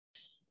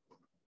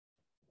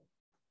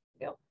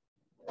Yep.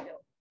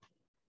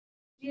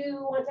 Do you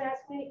want to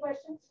ask me any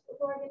questions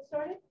before I get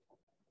started?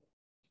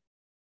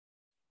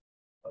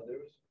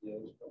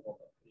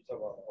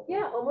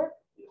 Yeah, homework.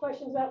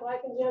 Questions about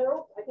life in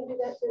general. I can do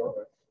that too.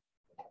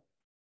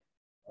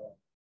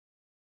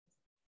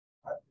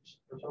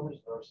 For some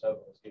reason, number 7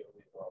 was giving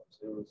me problems.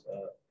 It was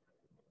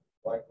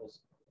y equals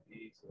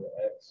e to the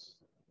x,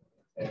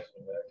 tangent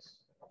of x.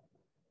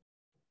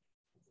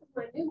 This is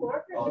my new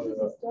marker. This is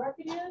as dark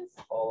it is.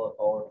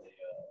 All in the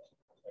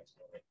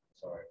exponent.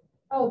 Sorry.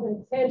 Oh,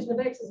 the tangent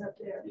of x is up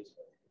there. Yes,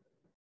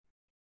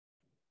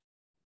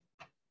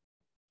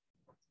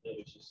 it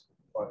was just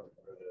finding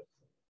the derivative.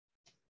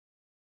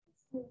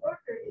 The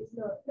marker is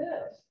not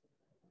good.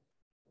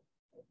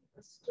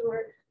 Let's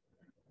start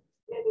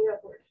standing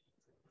upward.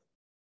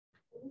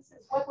 This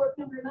is what work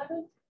number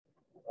 11?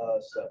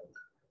 7.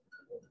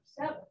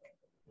 7.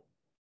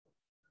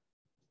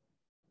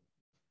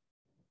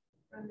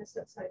 Run this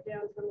upside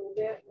down for a little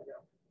bit.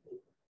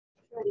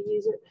 Try to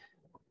use it.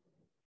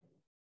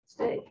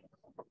 Stay.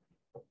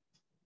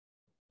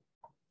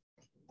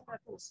 I'm not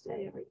going to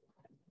stay every.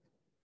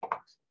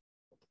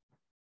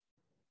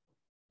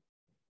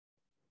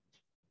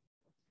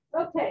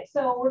 Okay,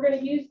 so we're going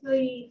to use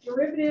the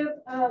derivative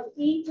of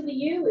e to the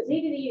u is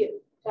e to the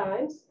u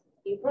times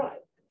u prime.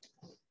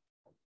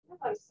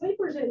 I have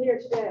sleepers in here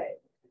today.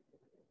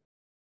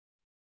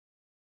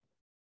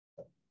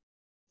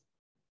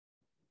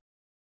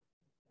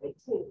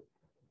 $18.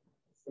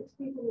 6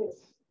 people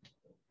missing.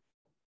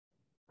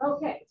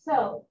 Okay,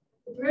 so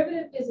the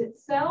derivative is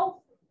itself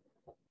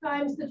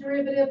times the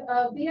derivative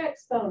of the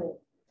exponent.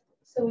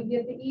 So we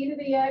get the e to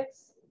the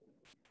x,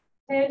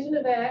 tangent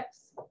of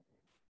x,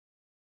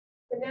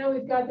 and now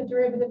we've got the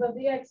derivative of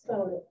the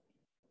exponent.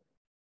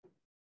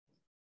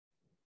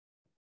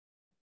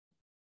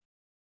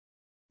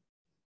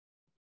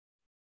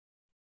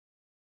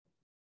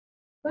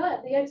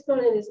 But the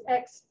exponent is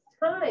x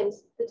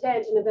times the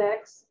tangent of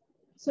x,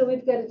 so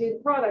we've got to do the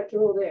product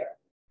rule there.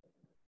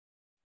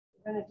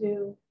 We're going to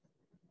do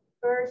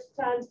first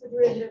times the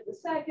derivative of the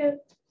second,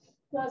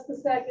 plus the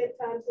second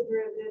times the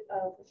derivative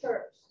of the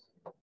first.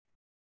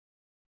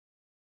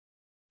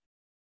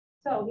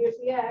 So here's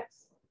the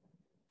x.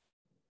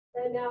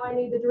 And now I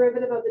need the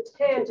derivative of the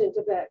tangent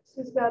of x.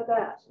 Who's got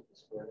that?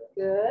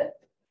 Good.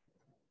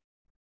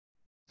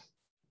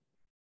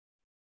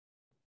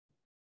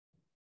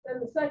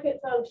 And the second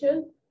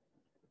function.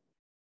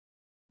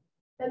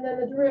 And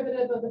then the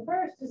derivative of the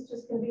first is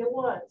just going to be a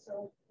 1.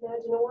 So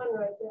imagine a 1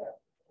 right there.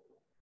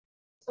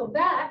 So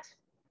that.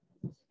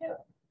 Yeah.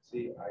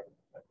 See, I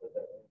put that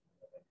in.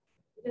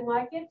 You didn't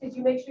like it? Did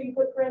you make sure you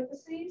put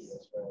parentheses?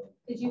 Yes, right.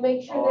 Did you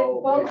make sure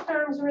that both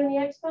terms are in the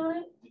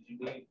exponent? Did you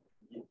need?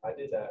 I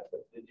did that,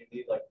 but did you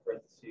need like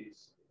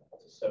parentheses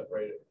to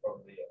separate it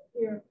from the?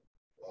 Here.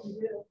 You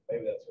do.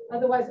 Maybe that's it.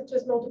 Otherwise, it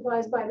just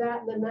multiplies by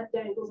that, and then that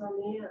dangles on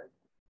the end.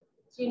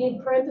 So you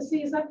need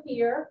parentheses up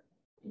here.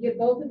 You get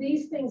both of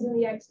these things in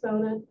the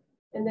exponent,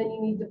 and then you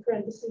need the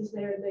parentheses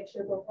there to make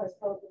sure both has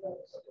both of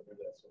those. Okay,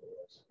 maybe that's what it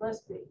was.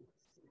 Must be.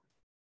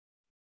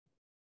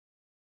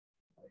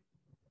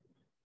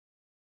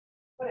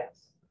 What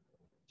else?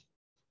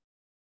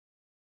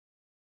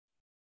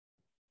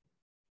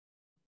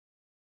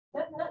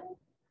 Nothing?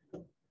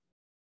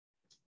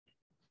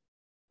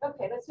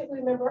 Okay, let's see if we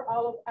remember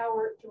all of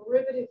our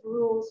derivative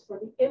rules for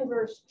the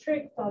inverse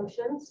trig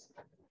functions.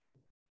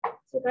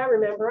 See if I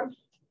remember them.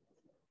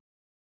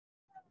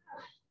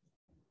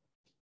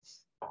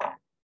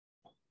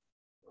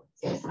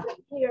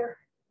 Here,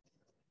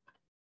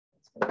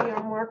 it's going to be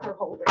our marker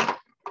holder.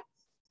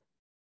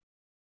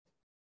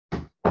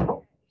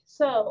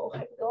 So I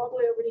can go all the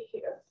way over to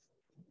here.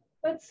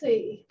 Let's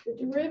see, the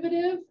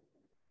derivative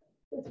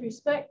with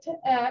respect to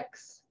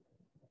x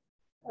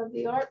of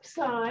the arc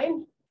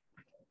sine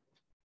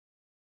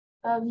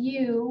of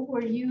u,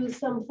 where u is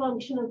some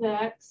function of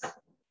x,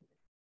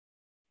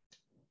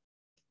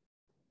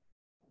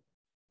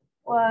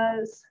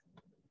 was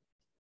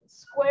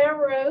square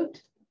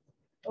root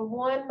of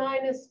 1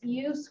 minus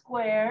u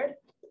squared.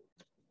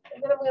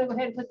 And then I'm going to go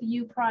ahead and put the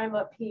u prime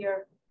up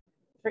here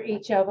for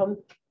each of them.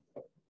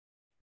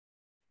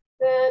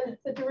 Then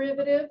the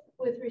derivative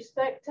with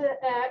respect to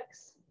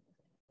x,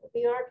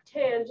 the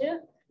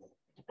arctangent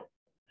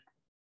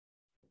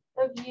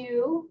of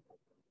u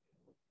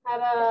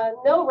had a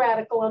no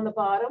radical on the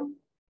bottom.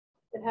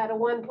 It had a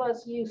 1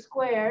 plus u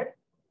squared.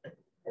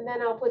 And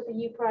then I'll put the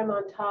u prime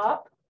on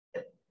top.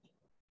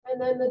 And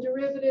then the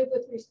derivative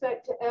with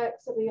respect to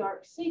x of the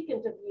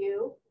arcsecant of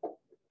u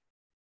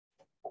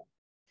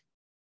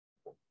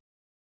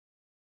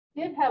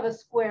did have a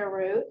square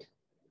root.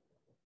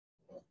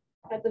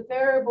 Had the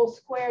variable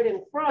squared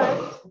in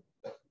front.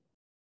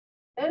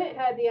 Then it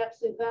had the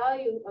absolute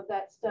value of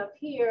that stuff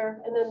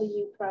here, and then the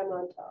u prime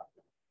on top.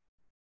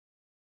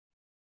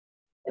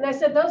 And I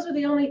said those are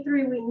the only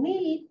 3 we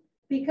need,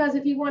 because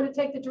if you want to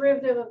take the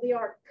derivative of the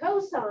arc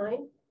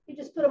cosine, you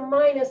just put a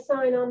minus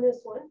sign on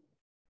this one.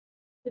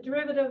 The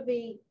derivative of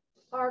the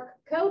arc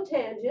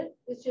cotangent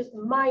is just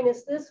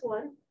minus this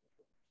one.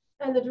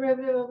 And the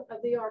derivative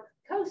of the arc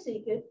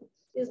cosecant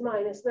is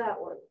minus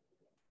that one.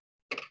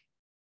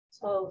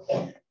 So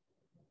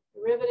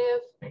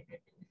derivative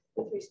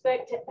with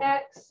respect to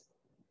x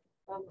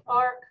of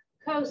arc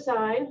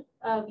cosine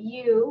of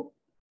u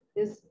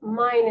is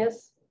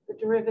minus the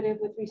derivative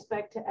with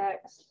respect to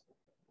x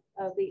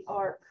of the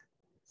arc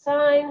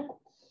sine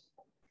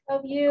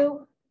of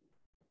u,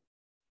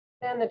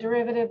 and the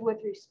derivative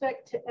with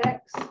respect to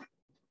x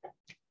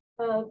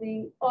of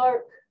the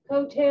arc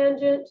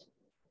cotangent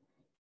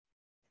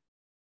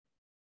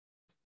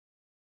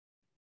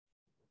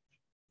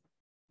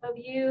of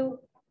u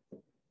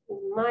is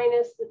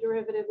minus the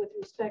derivative with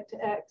respect to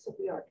x of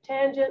the arc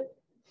tangent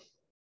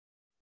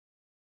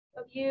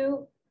of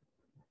u,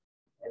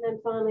 and then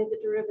finally the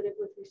derivative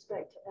with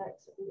respect to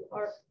x of the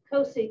arc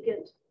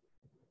cosecant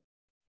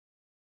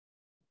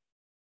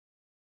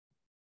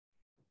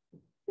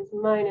is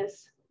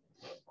minus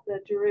the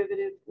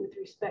derivative with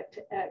respect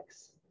to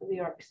x of the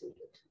arc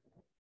secant.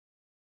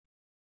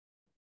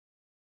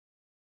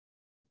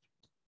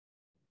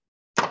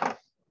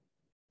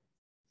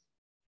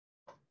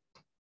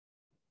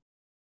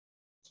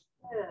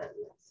 And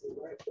let's see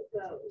where I put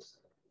those.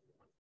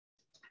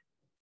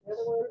 The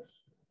other one.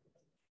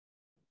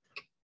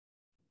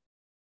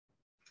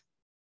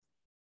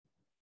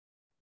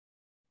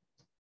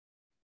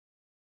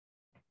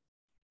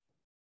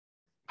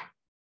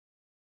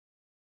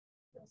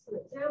 Some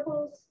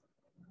examples.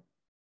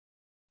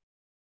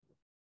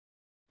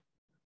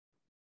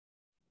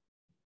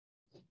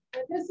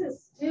 And this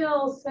is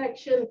still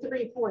section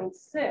 3.6.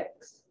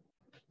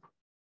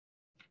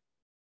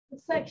 The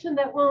section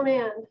that won't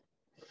end.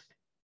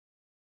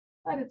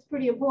 But it's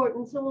pretty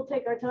important, so we'll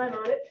take our time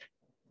on it.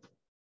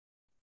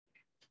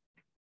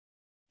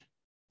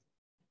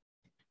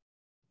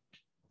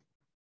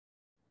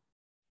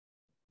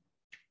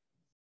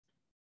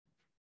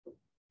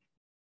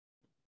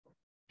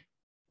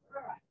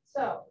 All right,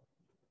 so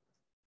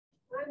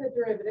find the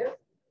derivative.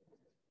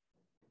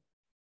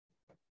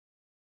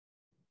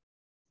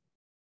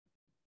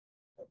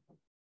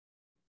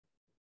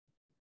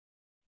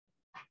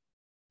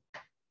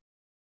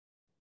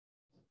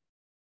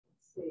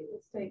 Let's see,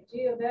 let's take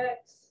g of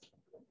x,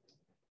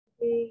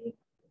 the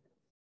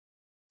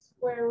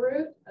square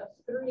root of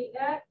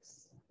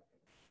 3x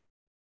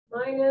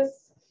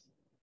minus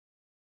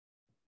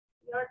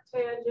the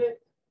arctangent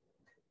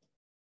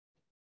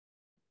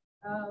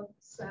of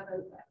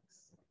 7x.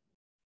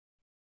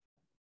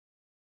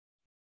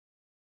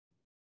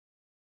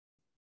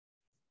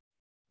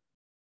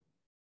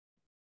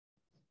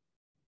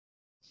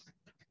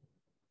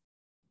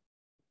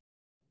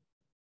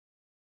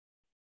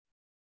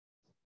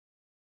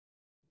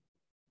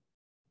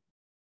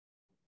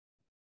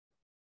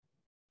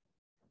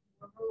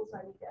 What rules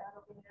I need to add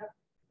over there?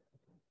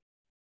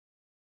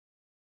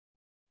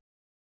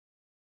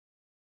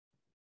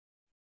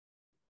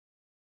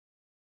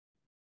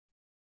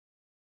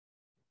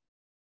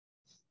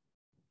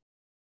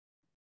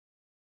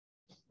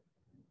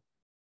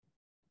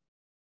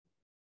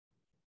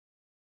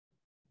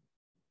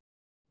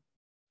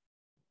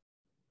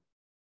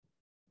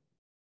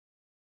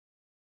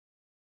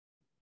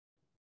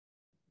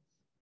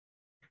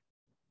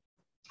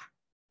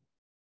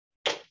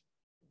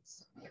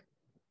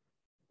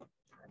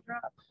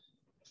 Drop.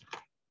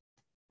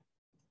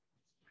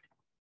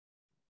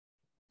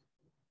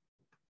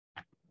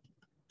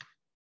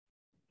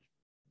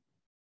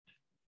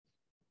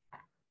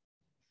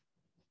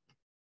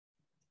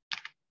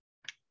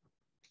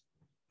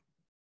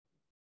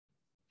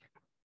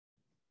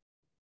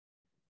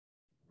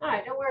 All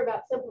right, don't worry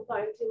about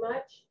simplifying too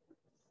much.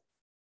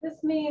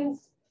 This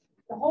means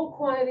the whole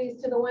quantity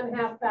is to the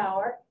 1/2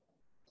 power.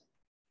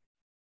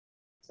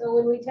 So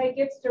when we take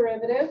its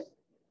derivative,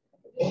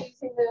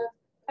 using the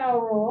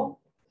power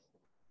rule,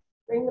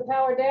 bring the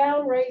power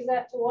down, raise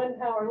that to 1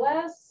 power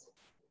less.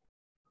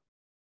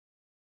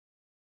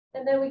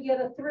 And then we get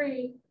a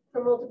 3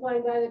 for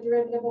multiplying by the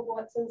derivative of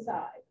what's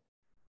inside.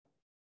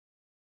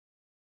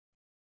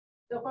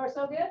 So far,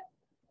 so good?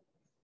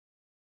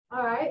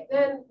 All right,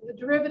 then the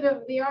derivative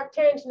of the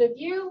arctangent of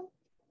u,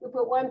 we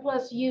put 1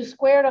 plus u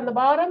squared on the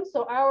bottom.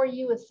 So our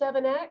u is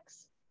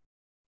 7x.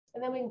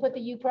 And then we can put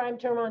the u prime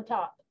term on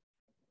top.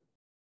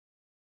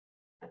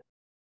 And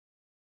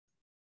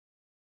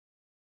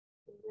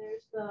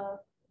there's the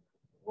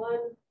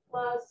 1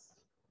 plus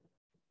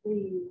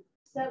the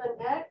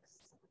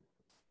 7x.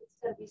 It's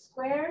going to be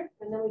squared.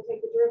 And then we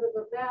take the derivative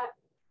of that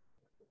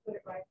and put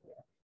it right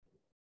here.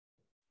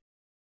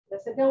 I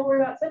said, don't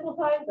worry about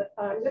simplifying, but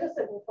I'm going to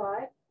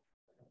simplify.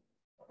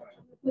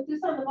 Put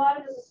this on the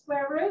bottom as a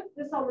square root,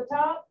 this on the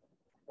top,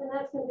 and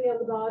that's going to be on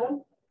the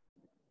bottom.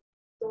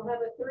 So we'll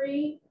have a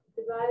 3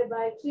 divided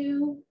by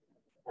 2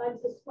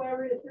 times the square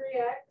root of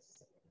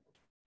 3x.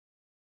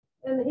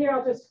 And here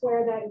I'll just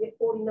square that and get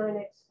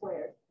 49x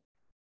squared.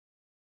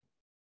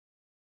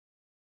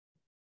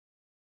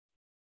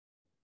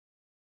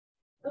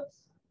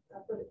 Oops, I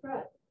put it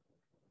right.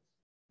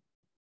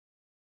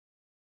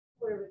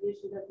 Whatever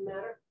addition doesn't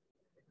matter.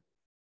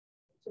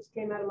 Just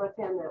came out of my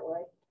pen that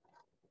way.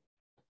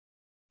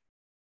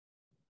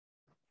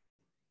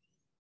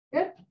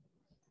 Good.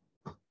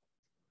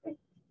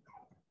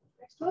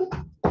 one.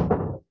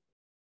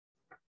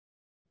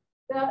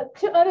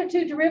 The other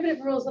two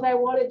derivative rules that I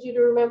wanted you to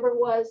remember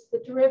was the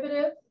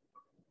derivative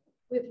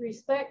with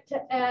respect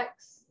to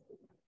x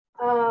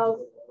of,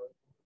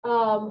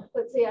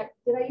 let's see,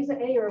 did I use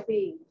an A or a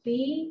B?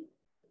 B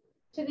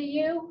to the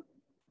u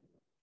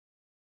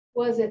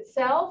was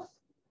itself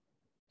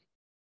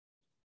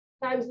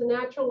times the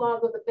natural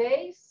log of the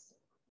base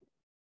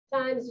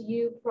times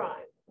u prime.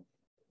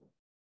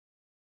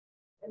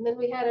 And then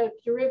we had a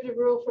derivative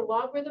rule for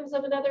logarithms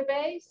of another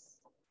base.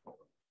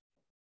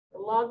 The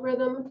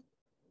logarithm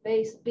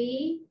base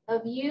b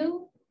of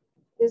u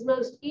is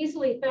most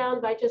easily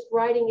found by just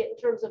writing it in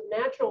terms of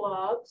natural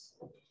logs.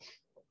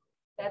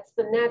 That's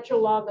the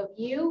natural log of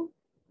u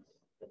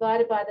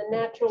divided by the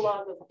natural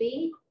log of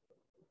b.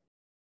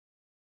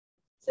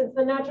 Since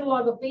the natural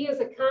log of b is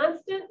a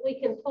constant, we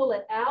can pull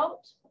it out.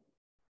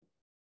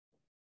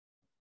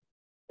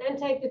 Then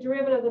take the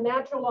derivative of the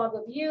natural log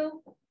of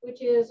u,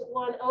 which is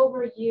 1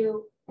 over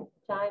u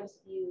times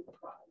u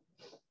prime.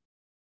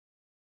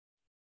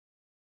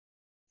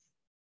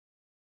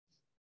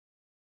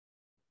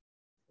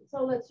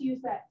 So let's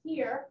use that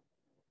here.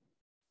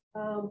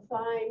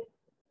 Find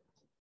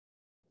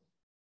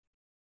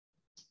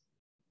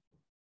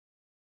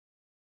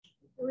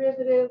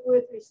derivative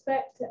with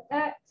respect to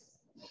x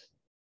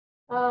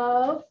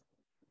of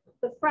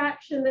the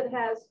fraction that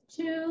has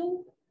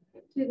 2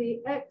 to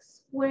the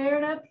x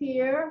squared up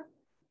here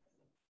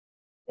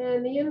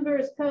and the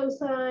inverse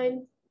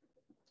cosine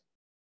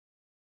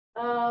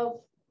of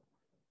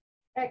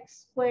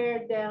x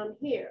squared down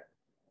here.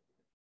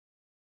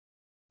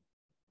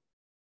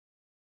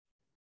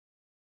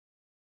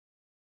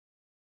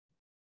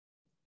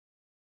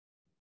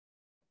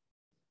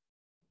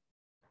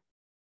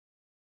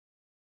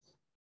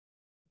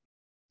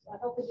 So I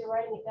hope as you're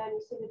writing it down,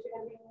 you see that you're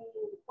going to be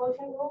needing the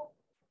quotient rule.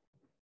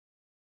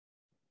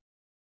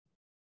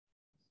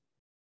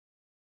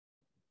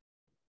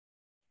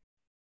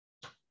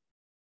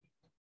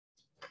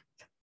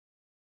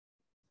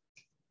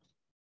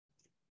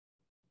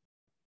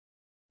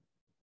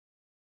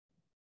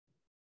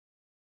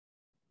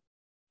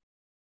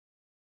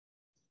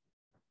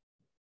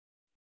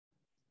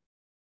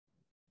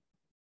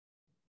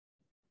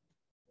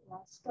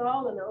 I'll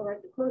stall and I'll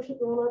write the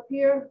quotient rule up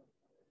here.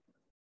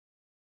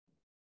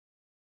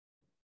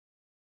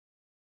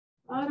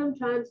 Bottom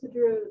times the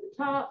derivative of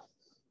the top.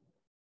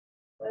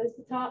 What is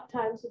the top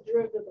times the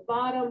derivative of the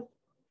bottom?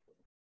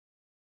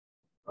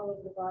 All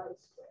over the bottom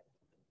square.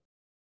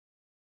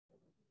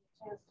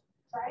 Chance to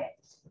try it.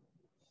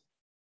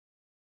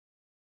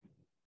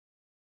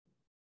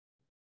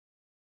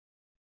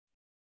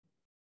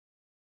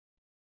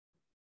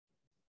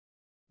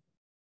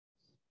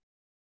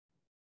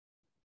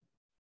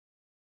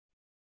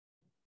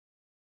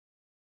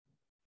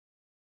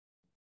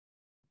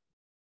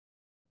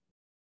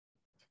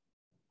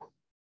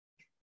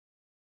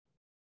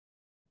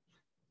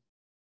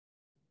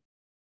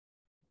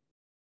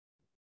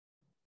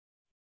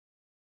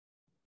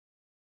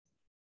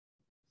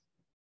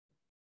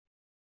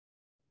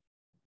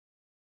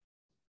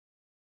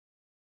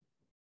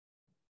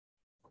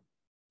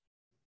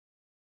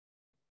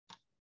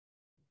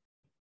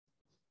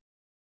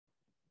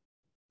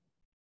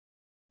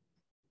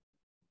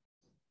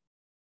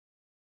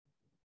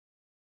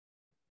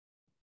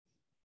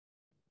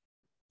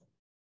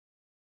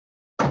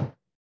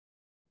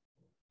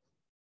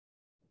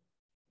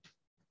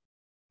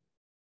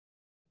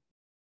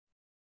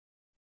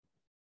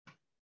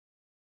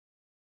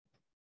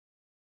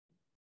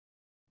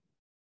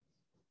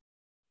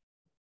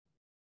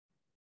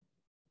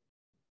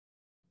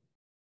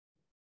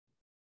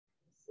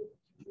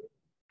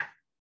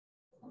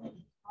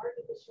 Hard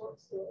to get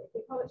short story. They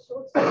call it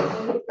short story.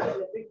 They put it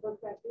in a big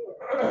book back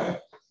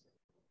there.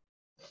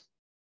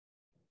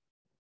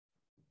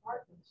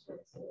 Hard to get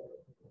short story.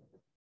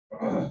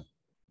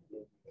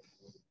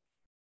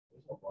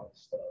 There's a lot of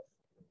stuff.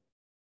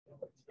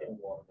 Like 10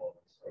 water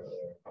bottles right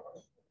there.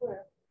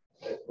 Where?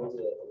 Was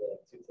it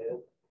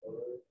 210 over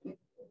there?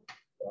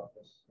 The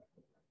office.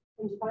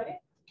 Did you find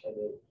it? I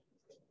did.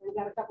 We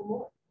got a couple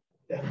more.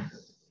 Yeah.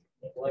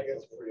 Like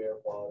it's free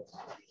AirPods.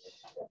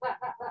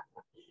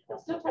 I'm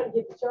still trying to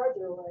get the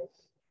charger away.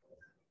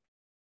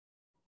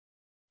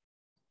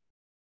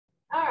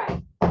 All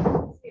right,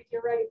 let's see if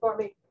you're ready for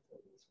me.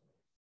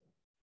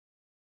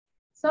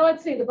 So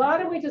let's see, the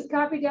bottom, we just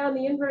copy down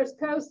the inverse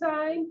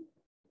cosine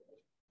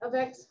of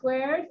x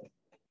squared.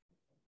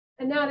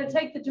 And now to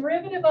take the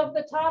derivative of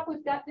the top,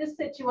 we've got this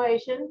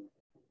situation.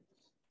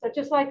 So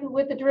just like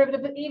with the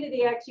derivative of e to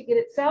the x, you get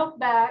itself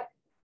back.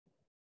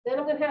 Then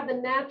I'm going to have the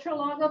natural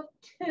log of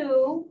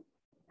 2,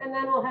 and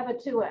then we'll have a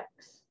 2x.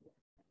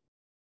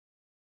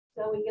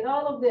 So we get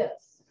all of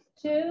this.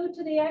 2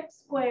 to the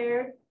x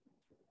squared,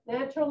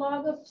 natural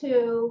log of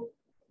 2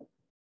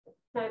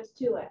 times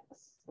 2x.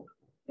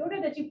 The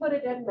order that you put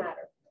it doesn't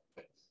matter.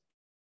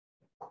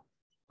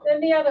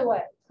 Then the other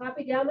way,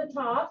 copy down the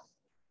top,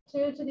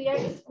 2 to the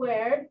x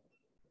squared,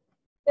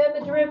 then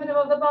the derivative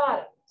of the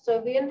bottom.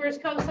 So the inverse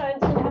cosine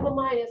is going to have a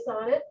minus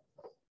on it.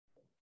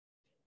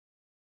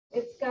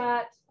 It's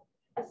got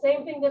the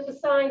same thing that the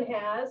sign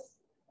has,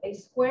 a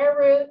square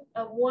root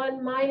of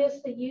 1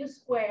 minus the u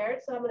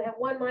squared. So I'm going to have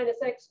 1 minus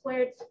x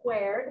squared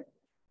squared.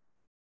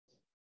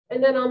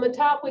 And then on the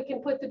top, we can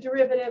put the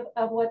derivative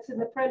of what's in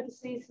the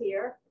parentheses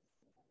here.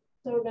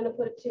 So we're going to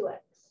put a 2x.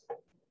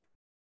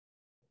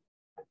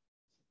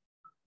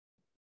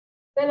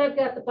 Then I've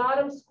got the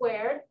bottom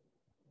squared.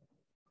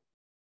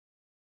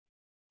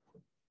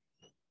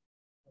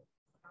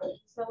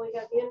 So we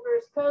got the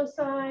inverse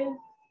cosine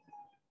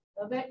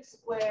of x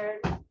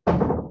squared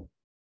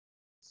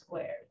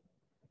squared.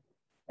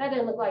 That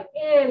didn't look like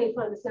any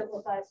fun to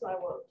simplify, so I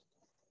won't.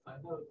 I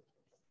know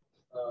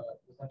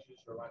this actually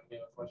just reminded me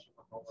of a question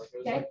from homework. It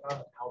was Okay. like kind of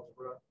an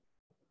algebra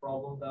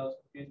problem that I was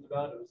confused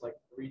about. It was like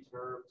 3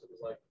 terms. It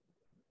was like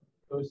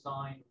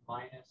cosine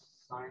minus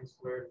sine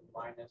squared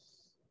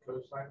minus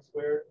cosine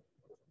squared.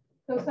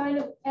 Cosine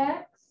of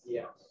x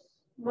Yes.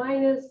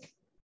 minus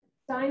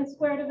sine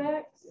squared of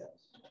x.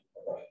 Yes.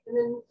 And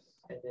then,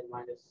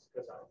 minus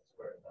cosine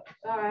squared of x.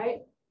 all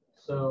right.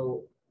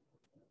 So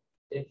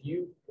if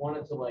you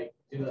wanted to like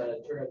do that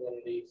in trig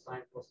identity,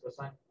 sine plus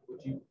cosine,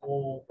 would you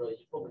pull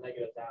the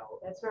negatives out?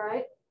 That's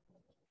right.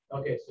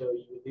 Okay, so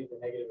you would leave the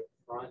negative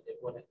in front. It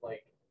wouldn't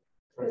like.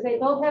 Because they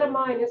both had a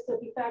minus, so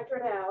if you factor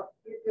it out,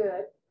 you're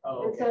good.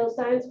 Oh, And okay. so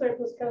sine squared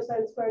plus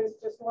cosine squared is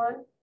just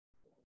 1.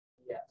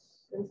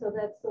 Yes. And so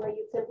that's the way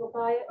you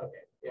simplify it.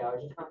 Okay. Yeah, I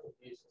was just kind of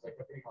confused because I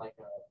kept thinking like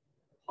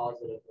a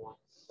positive one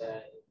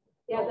instead.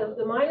 Yeah,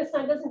 the minus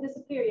sign doesn't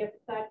disappear. You have to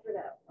factor it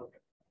out. Okay.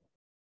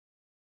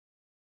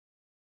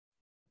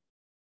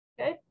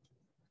 Okay.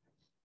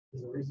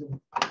 Is the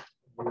reason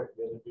you're going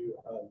to do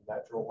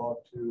natural log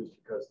 2 is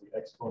because the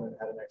exponent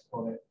had an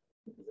exponent?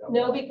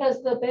 No,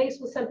 because the base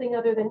was something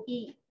other than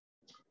e.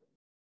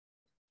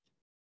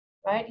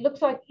 Right? It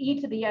looks like e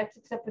to the x,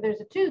 except for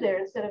there's a 2 there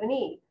instead of an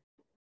e.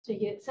 So you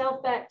get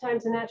itself back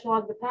times the natural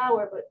log of the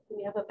power, but when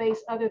you have a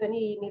base other than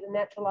e, you need a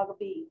natural log of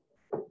b,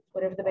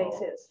 whatever the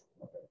base is.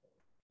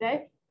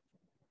 Okay?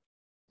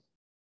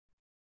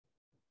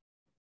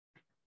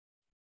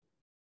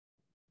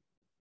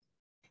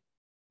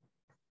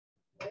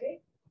 Okay.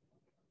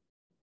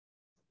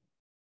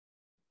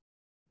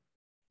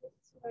 Let's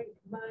see if I can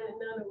combine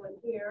another one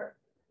here.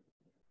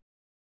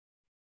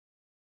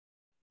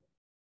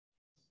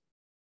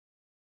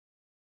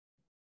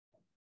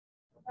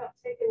 About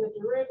taking the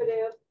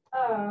derivative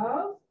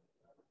of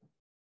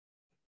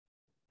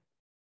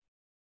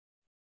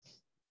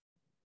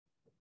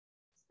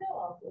still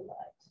awfully light.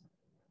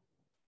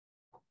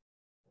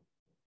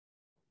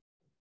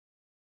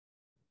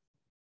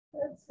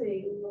 Let's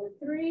see,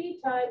 3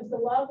 times the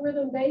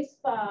logarithm base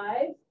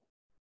 5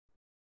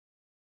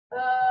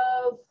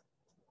 of,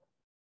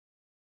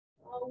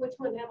 oh, which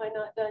one have I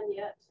not done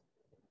yet?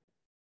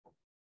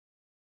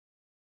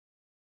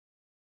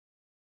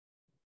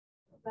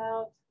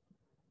 About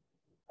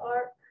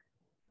arc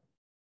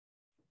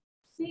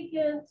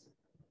secant.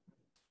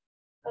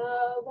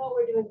 Well,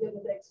 we're doing good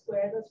with x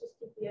squared. Let's just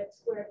keep the x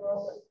squared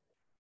rolling.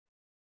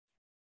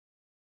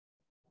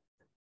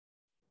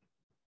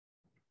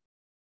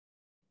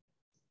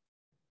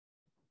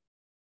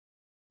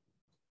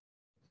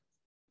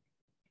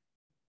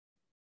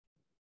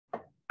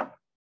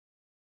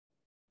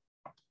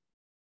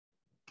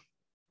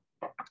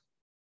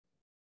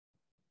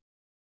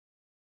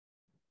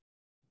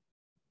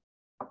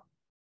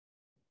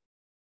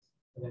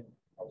 And then,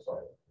 I'm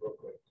sorry, real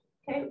quick.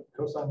 Okay.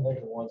 Cosine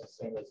 -1 is the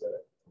same as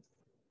the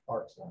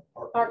arc sine.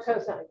 Arc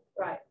cosine,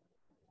 right.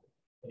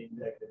 Any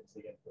negative is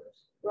the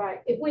inverse.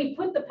 Right. If we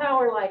put the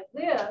power like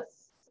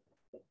this,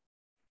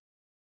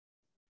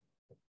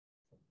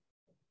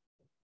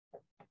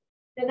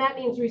 then that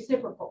means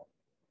reciprocal.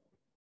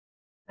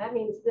 That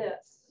means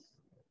this.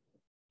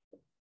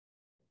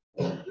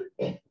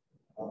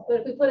 But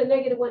if we put a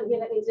 -1 here,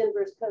 that means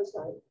inverse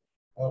cosine.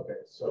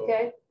 Okay, so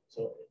Okay.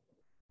 so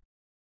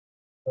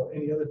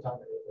any other time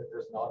if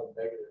there's not a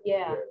negative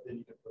Yeah. there, then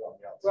you can put on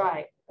the outside.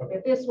 Right. Okay.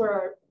 If this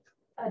were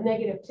a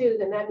 -2,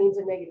 then that means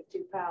a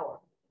 -2 power.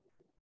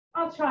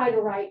 I'll try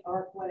to write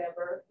arc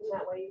whatever, and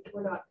that way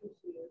we're not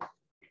confused.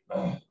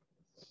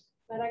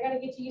 But I got to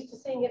get you used to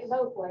seeing it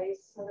both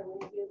ways, so that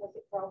when you do look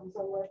at problems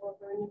on web or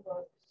in your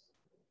books,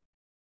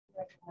 you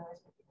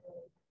recognize what you're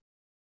doing.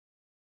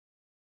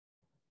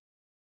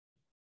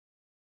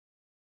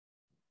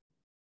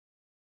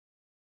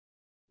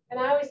 And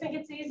I always think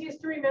it's easiest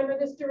to remember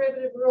this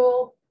derivative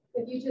rule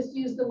if you just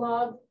use the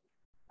log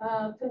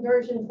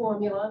conversion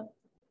formula.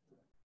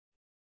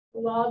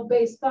 Log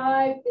base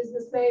 5 is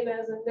the same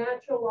as a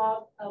natural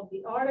log of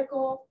the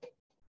article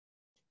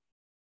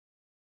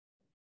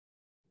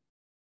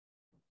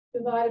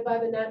divided by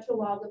the natural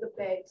log of the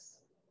base.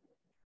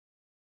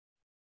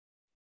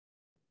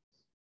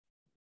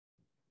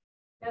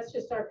 That's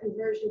just our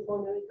conversion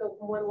formula. We go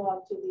from one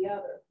log to the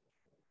other.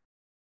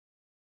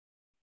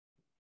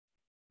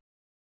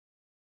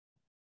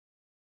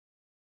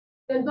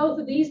 Then both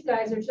of these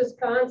guys are just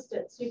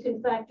constants. You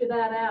can factor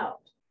that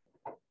out.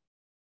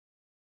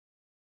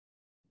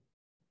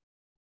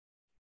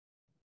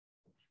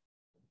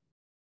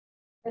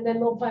 and then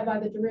multiply by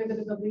the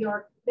derivative of the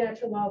arc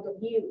natural log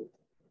of u.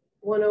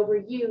 1 over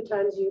u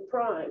times u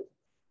prime.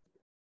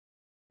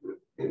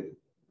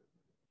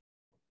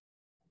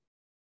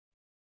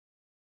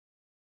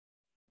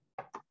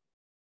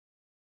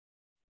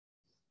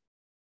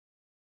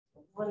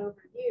 One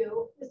over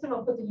u. This time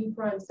I'll put the u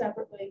prime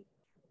separately.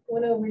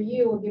 1 over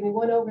u will give me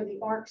 1 over the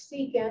arc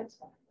secant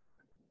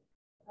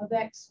of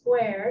x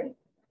squared.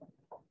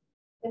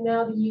 And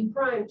now the u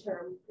prime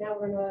term. Now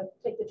we're going to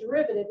take the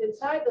derivative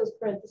inside those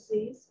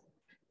parentheses.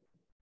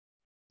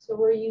 So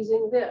we're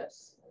using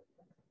this.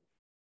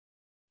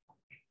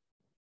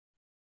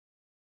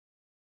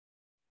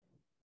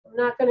 I'm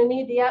not going to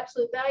need the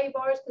absolute value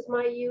bars because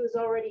my u is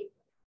already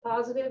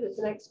positive. It's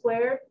an x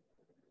squared.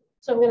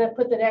 So I'm going to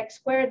put that x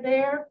squared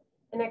there,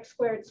 an x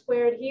squared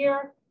squared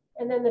here,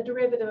 and then the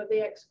derivative of the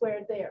x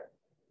squared there.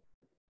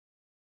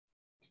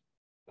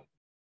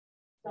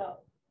 So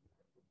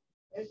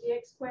there's the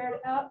x squared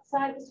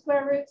outside the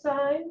square root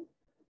sign.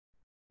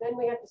 Then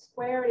we have to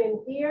square it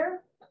in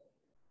here.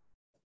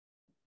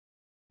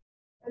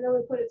 And then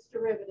we put its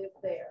derivative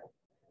there.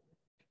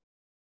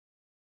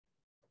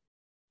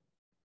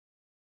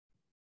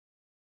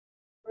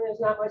 There's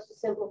not much to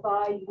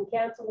simplify. You can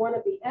cancel one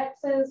of the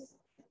x's,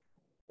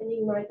 and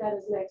you can write that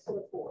as an x to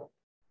the 4th.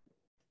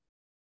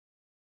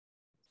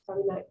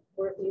 Probably not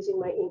worth using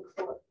my ink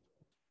for.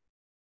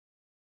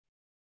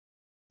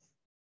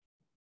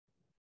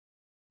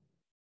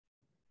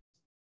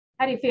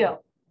 How do you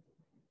feel?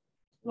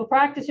 We'll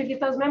practice or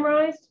get those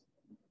memorized?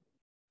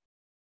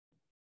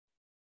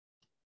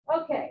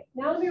 Okay,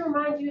 now let me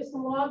remind you of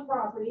some log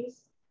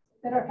properties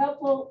that are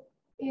helpful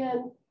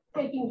in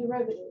taking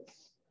derivatives.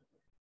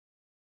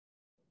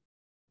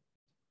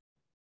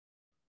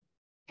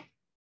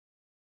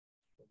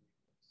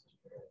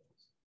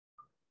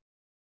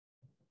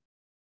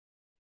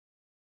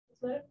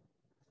 What?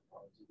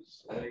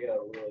 I got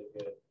a really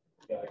good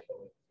guy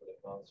coming for the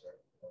concert.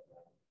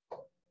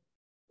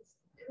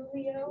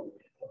 Coolio?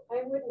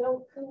 I would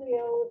know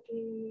Coolio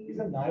if He's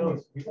a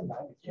 90s. He's a 90s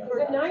guy. He's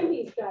a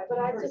 90s guy, but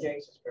I just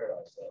Gangsta's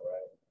Paradise, though,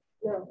 right?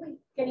 no.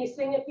 Can you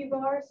sing a few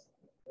bars?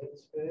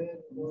 It's been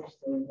worse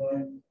than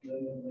life,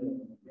 living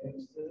in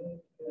Gangsta's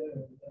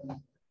Paradise.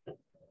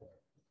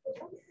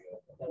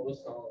 That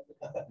was solid.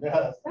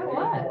 Yeah,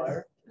 That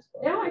was.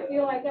 Now I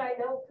feel like I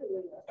know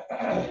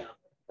Coolio,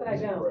 but I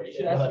don't. You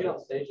should ask to get on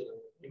stage and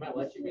he might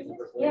let you be the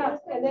first lady. Yeah,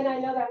 and then I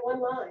know that one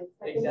line.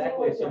 I can sing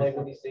Exactly. with So him. like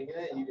when he's singing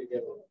it, you could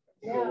give him.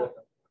 Yeah.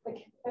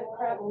 Like that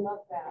crowd will love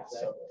that.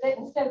 They,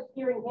 instead of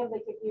hearing him, they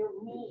could hear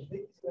me.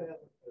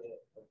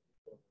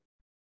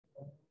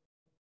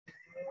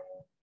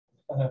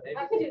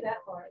 I could do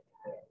that part.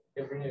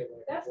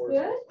 That's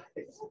good.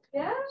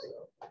 Yeah.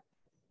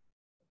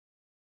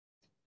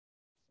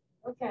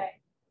 Okay.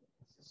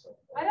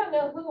 I don't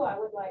know who I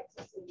would like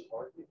to see.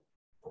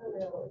 I don't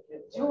know.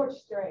 George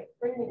Strait.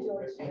 Bring me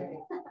George Strait.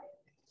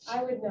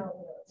 I would know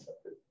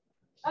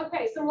him.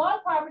 Okay, some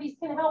log properties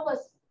can help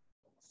us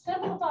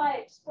simplify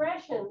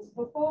expressions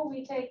before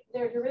we take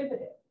their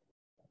derivative.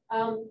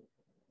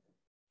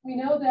 We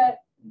know that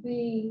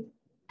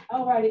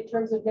I'll write it in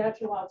terms of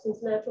natural logs,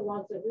 since natural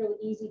logs are really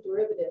easy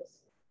derivatives.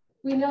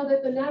 We know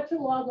that the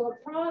natural log of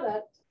a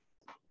product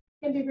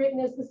can be written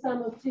as the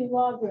sum of 2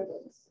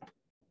 logarithms.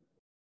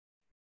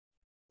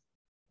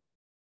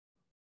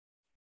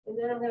 And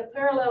then I'm going to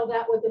parallel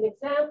that with an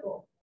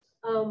example.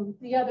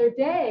 The other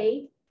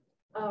day,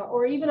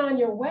 or even on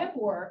your web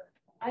work,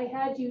 I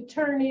had you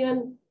turn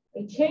in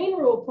a chain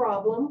rule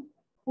problem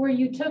where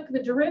you took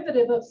the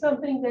derivative of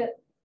something that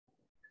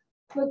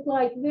looked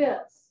like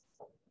this.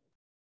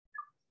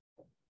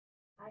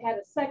 I had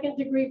a 2nd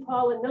degree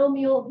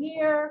polynomial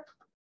here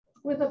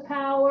with a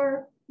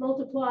power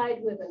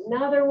multiplied with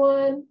another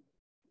one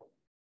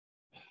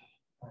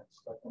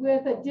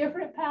with a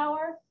different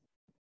power.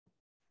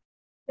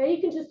 Now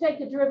you can just take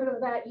the derivative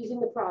of that using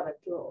the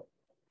product rule.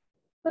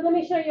 But let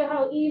me show you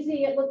how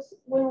easy it looks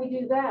when we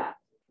do that.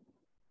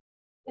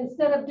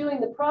 Instead of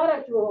doing the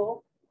product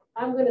rule,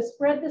 I'm going to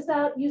spread this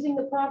out using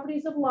the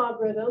properties of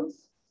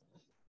logarithms.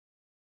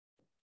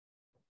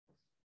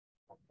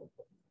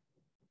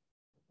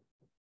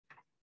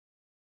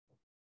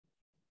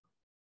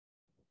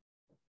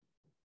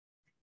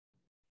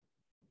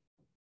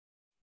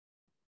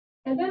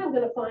 And then I'm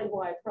going to find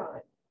y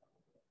prime.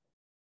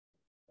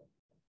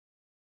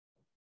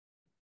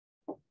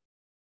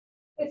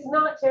 It's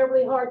not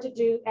terribly hard to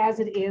do as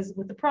it is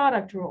with the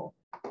product rule,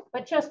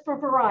 but just for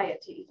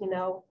variety, you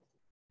know,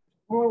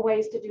 more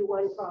ways to do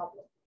one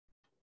problem.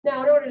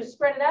 Now, in order to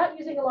spread it out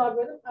using a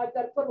logarithm, I've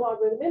got to put a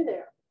logarithm in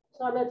there.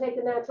 So I'm going to take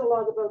the natural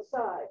log of both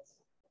sides.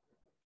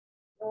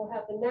 I'll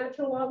have the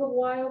natural log of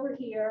y over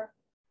here,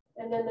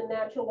 and then the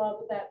natural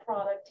log of that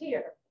product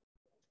here.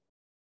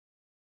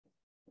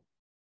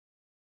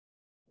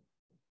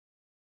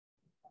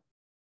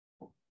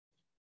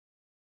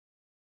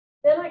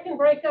 Then I can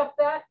break up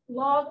that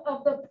log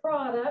of the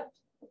product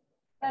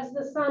as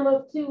the sum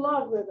of 2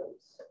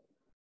 logarithms.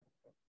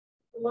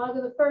 The log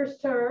of the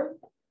first term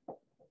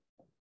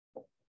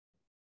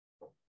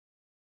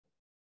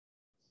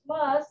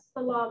plus the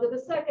the log of the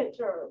second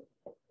term.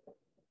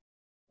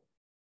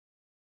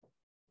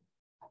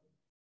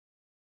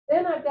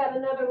 Then I've got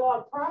another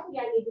log property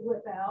I need to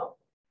whip out,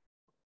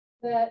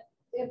 that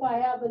if I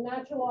have the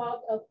natural log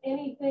of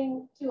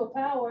anything to a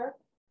power,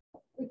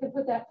 we can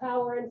put that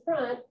power in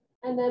front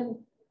and then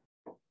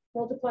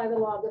multiply the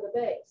log of the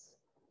base.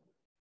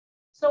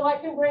 So I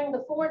can bring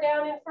the 4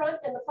 down in front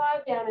and the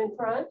 5 down in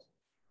front.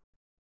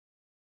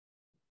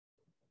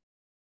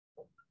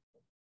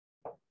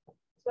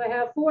 So I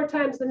have 4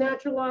 times the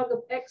natural log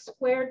of x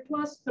squared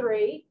plus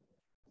 3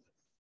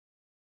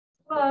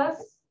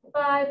 plus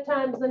 5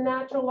 times the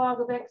natural log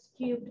of x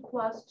cubed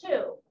plus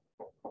 2.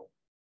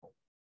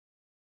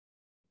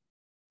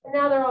 And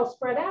now they're all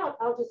spread out.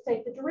 I'll just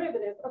take the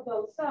derivative of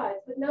both sides.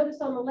 But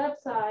notice on the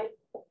left side,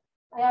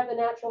 I have the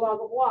natural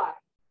log of y.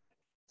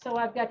 So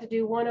I've got to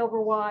do 1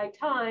 over y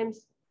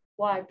times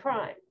y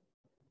prime.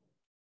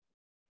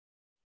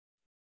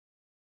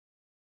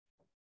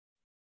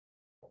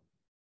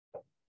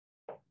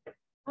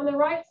 On the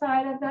right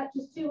side, I've got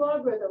just 2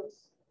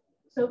 logarithms.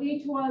 So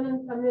each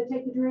one, I'm going to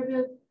take the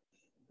derivative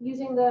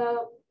using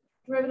the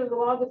derivative of the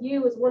log of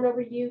u is 1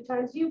 over u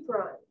times u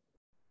prime.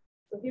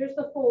 So here's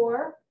the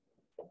 4.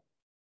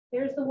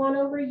 Here's the 1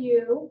 over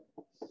u.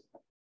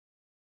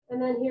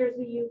 And then here's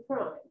the u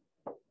prime.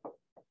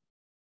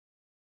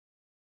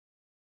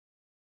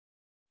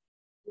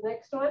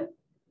 Next one.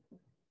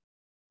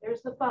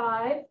 There's the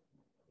 5.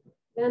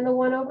 Then the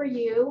 1 over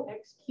u,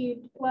 x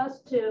cubed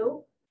plus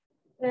 2.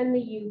 Then the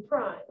u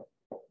prime.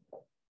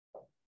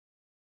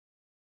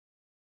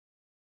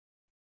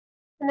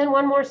 And then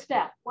one more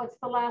step. What's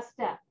the last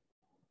step?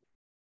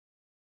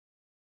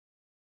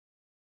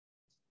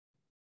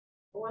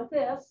 I want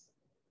this.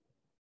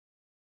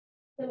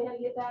 Tell me how to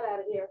get that out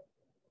of here.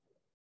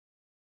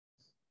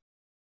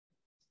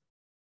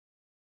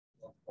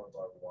 Multiply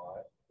by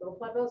y.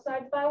 Multiply both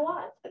sides by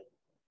y.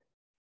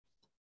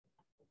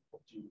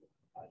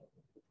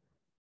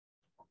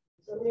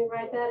 So let me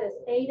write that as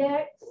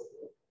 8x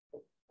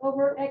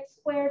over x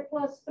squared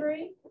plus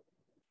 3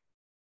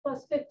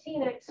 plus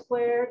 15x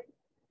squared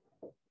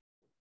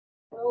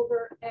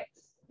over x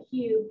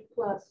cubed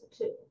plus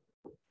 2.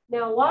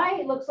 Now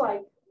y looks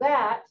like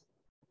that,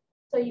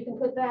 so you can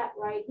put that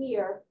right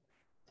here,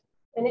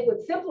 and it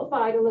would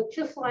simplify to look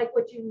just like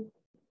what you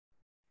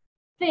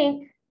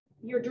think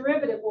your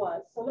derivative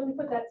was. So let me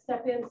put that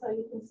step in so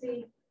you can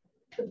see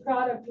the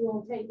product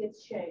rule take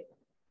its shape.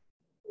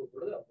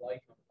 Where did that y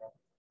come from?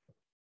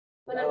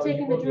 But I'm Oh,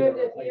 taking you the moved it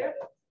derivative over. here.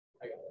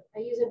 I got it. I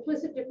use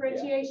implicit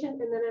differentiation,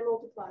 and then I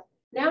multiply.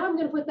 Now I'm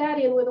going to put that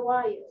in where the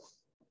y is.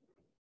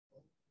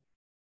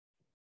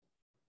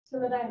 So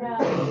that I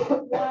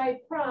have y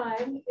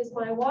prime is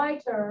my y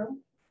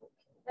term,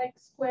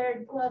 x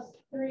squared plus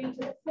 3 to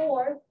the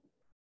 4th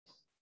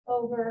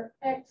over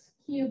x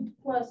cubed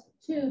plus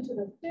 2 to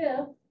the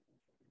 5th.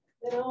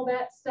 And all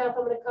that stuff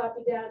I'm going to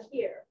copy down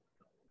here.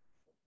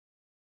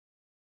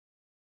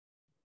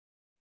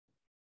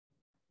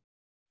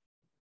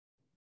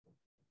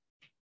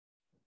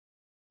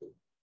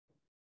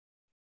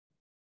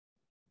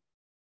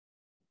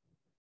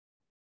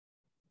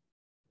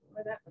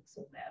 Well, that looks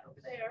so bad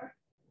over there.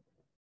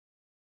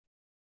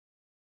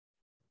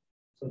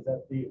 So is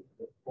that the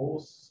full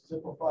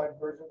simplified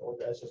version, or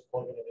that's just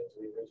plugging it into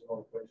the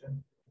original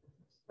equation?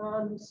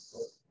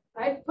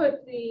 I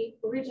put the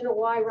original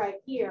y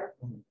right here,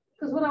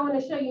 because what I want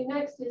to show you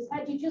next is,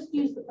 had you just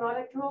used the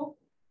product rule,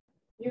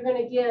 you're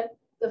going to get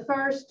the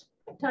first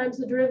times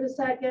the derivative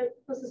second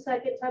plus the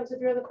second times the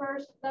derivative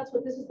first. That's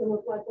what this is going to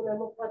look like when I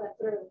multiply that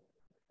through.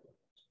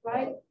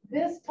 Right?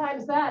 This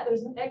times that,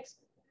 there's an x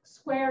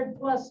squared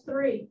plus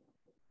 3.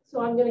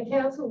 So I'm going to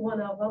cancel one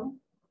of them.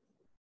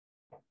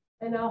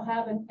 And I'll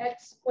have an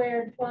x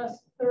squared plus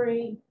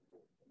 3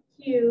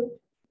 cubed,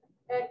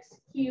 x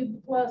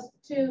cubed plus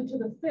 2 to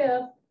the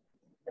 5th.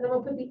 And I'm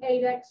going to put the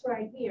 8x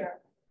right here.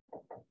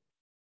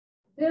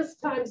 This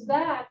times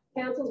that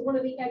cancels one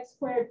of the x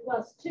squared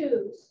plus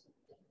 2's.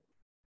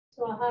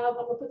 So I'm going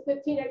to put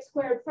 15x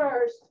squared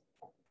first,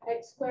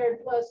 x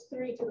squared plus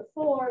 3 to the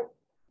 4th,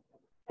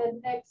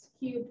 and x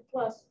cubed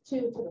plus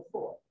 2 to the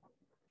 4th.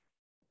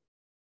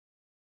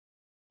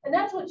 And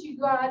that's what you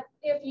got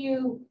if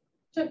you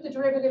took the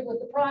derivative with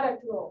the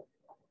product rule.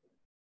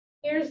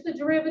 Here's the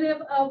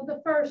derivative of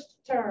the first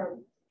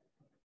term.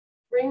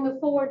 Bring the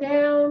 4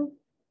 down,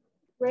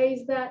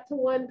 raise that to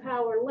 1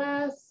 power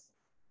less.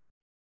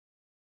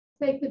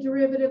 Take the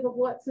derivative of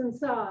what's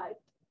inside.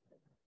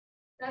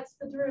 That's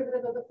the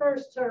derivative of the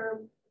first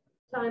term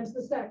times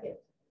the second.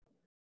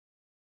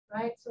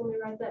 Right, so let me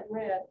write that in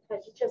red,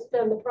 because you just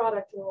done the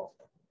product rule.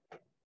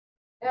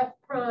 F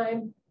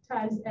prime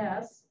times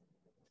S.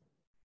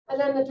 And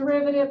then the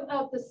derivative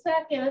of the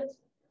second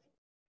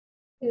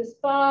is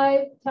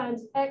 5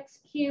 times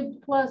x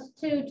cubed plus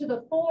 2 to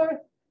the 4th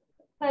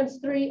times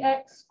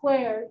 3x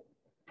squared.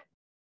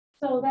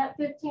 So that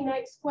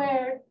 15x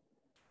squared,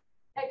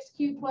 x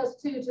cubed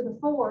plus 2 to the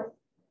 4th.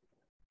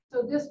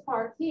 So this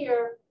part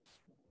here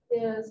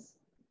is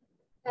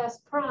S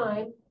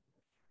prime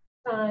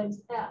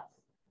times F.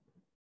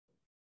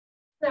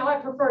 Now I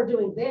prefer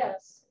doing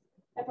this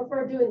I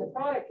prefer doing the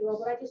product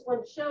rule, but I just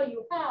wanted to show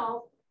you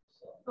how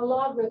a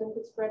logarithm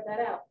could spread that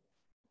out.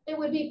 It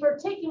would be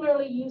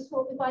particularly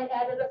useful if I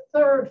added a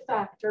third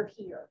factor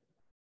here.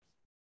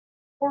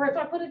 Or if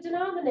I put a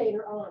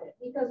denominator on it,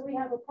 because we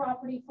have a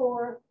property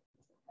for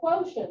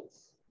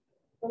quotients.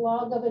 The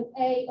log of an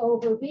A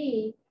over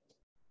B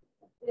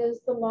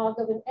is the log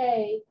of an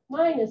A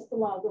minus the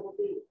log of a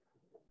B.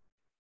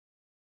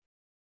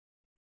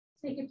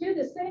 So you could do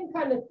the same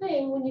kind of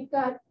thing when you've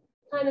got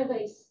kind of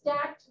a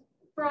stacked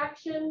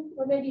fraction,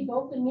 or maybe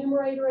both the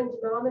numerator and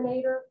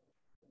denominator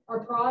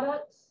are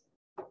products.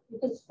 You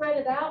can spread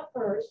it out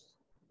first,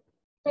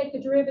 take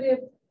the derivative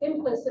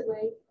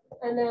implicitly,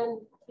 and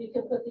then you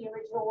can put the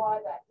original y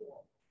back in.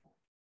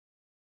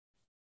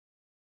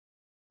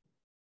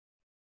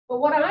 But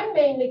what I'm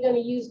mainly going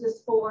to use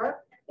this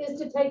for is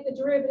to take the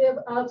derivative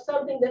of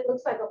something that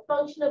looks like a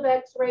function of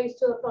x raised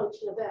to a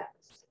function of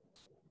x.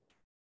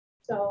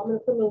 So I'm going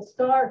to put a little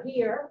star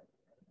here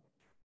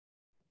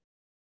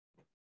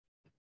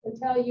and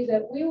tell you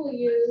that we will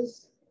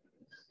use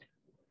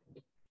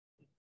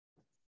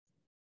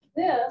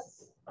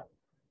this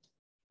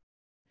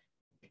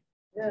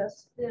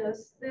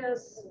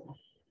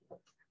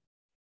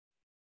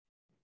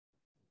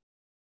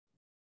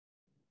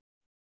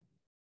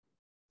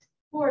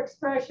for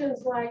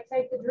expressions like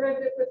take the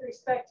derivative with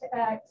respect to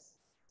x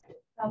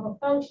of a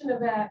function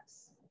of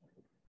x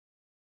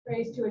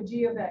raised to a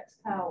g of x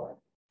power.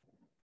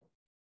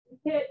 You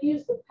can't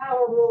use the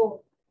power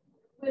rule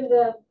when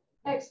the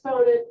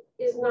exponent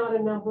is not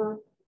a number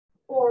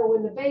or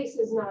when the base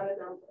is not a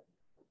number.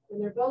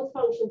 When they're both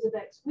functions of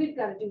x, we've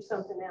got to do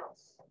something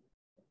else.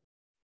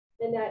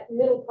 And that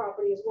middle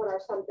property is what our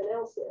something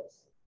else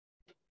is.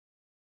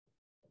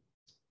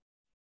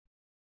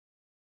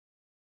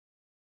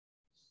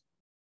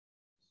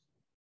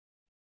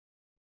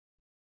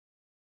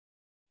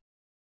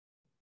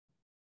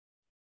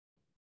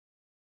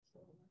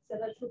 So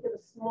let's look at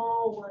a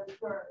small one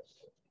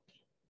first.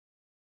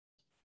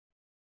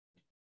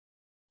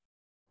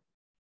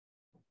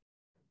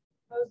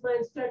 Suppose my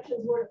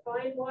instructions were to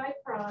find y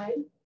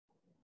prime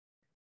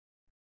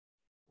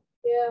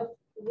if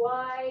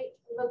y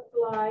looked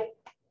like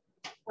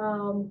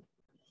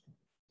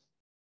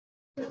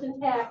just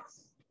an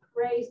x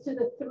raised to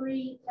the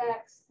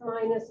 3x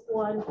minus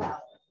 1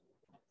 power.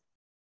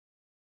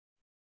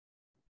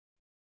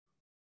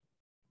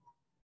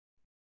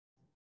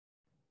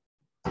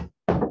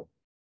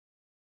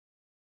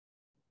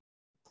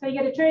 So you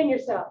got to train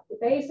yourself. The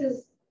base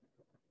is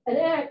an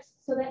x,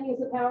 so that means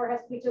the power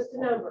has to be just a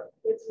number.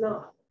 It's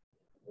not.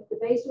 If the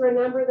base were a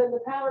number, then the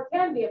power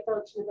can be a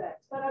function of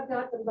x, but I've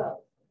got them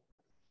both.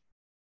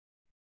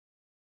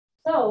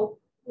 So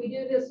we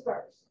do this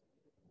first.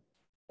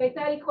 Take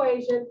that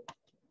equation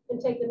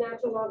and take the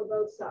natural log of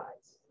both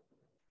sides.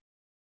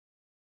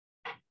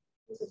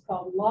 This is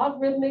called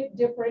logarithmic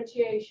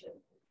differentiation.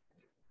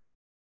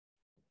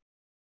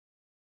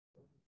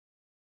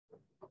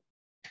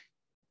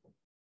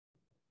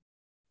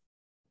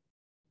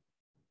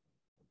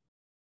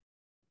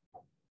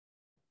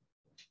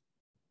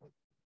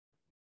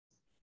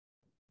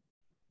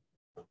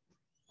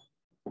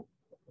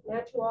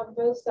 Natural log of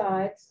both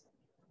sides.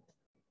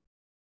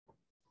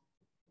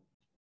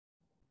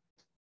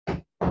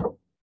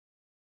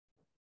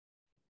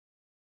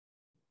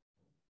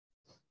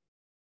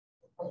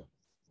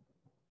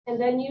 And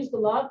then use the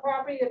log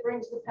property that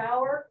brings the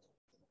power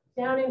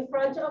down in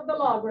front of the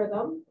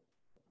logarithm.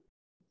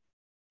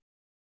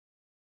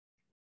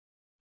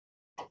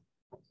 So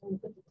we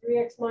put the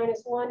 3x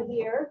minus 1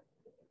 here,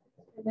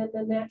 and then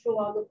the natural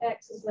log of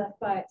x is left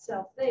by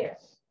itself there.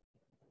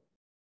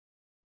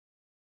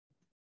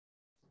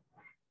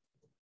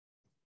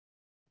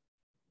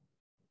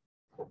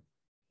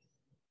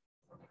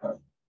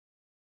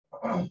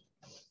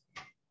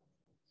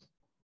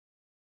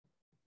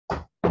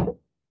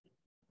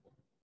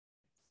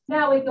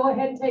 Now we go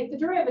ahead and take the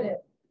derivative.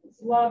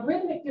 It's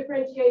logarithmic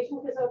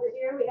differentiation because over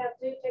here we have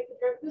to take the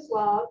derivative of this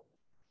log,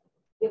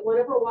 get 1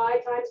 over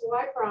y times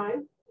y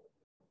prime,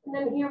 and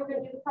then here we're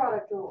going to do the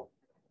product rule.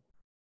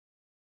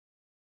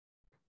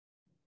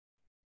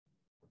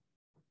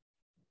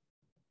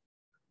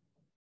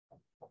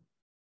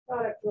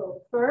 Product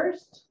rule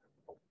first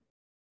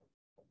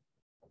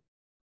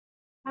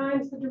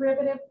times the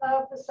derivative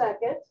of the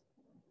second.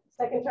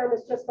 Second term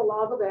is just the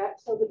log of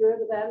x, so the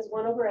derivative of that is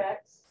 1 over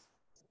x.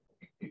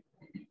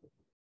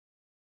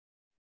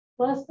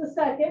 Plus the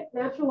second,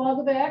 natural log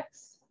of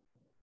x,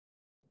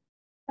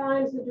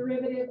 times the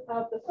derivative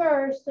of the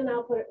first, and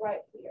I'll put it right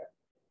here.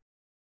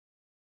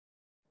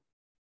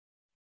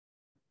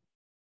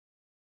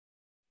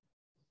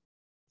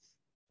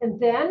 And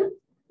then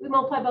we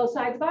multiply both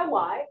sides by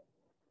y.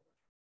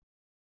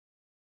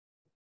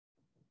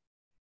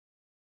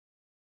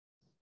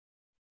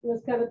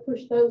 Let's kind of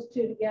push those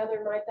two together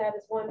and write that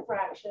as one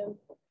fraction.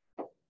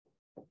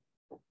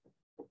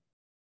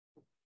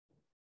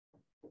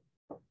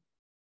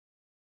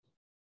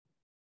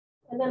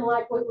 And then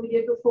like what we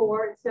did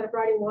before, instead of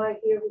writing y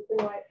here, we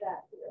can write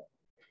that here.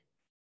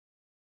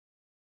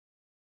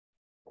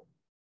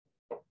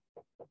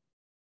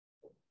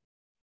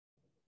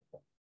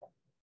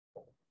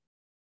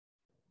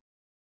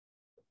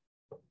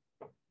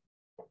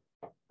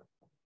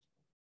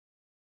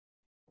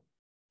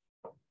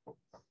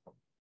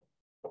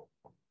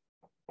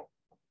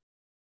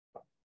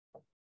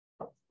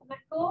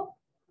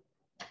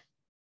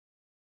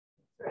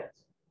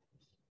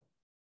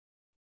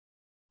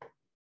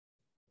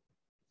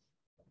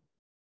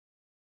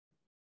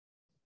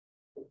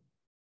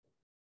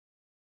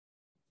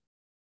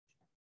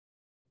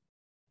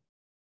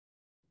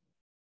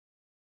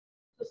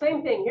 So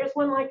same thing. Here's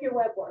one like your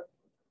web work.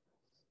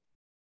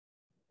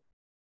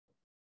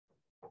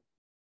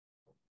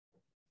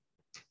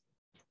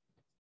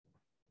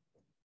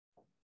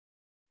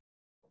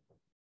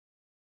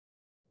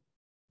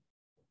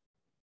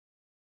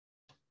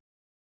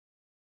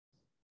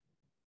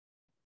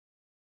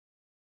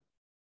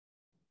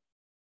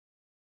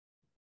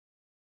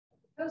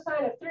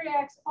 Cosine of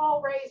 3x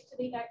all raised to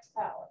the x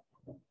power.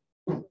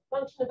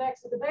 Function of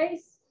x at the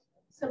base,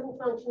 simple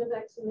function of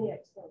x in the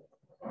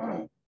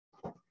exponent.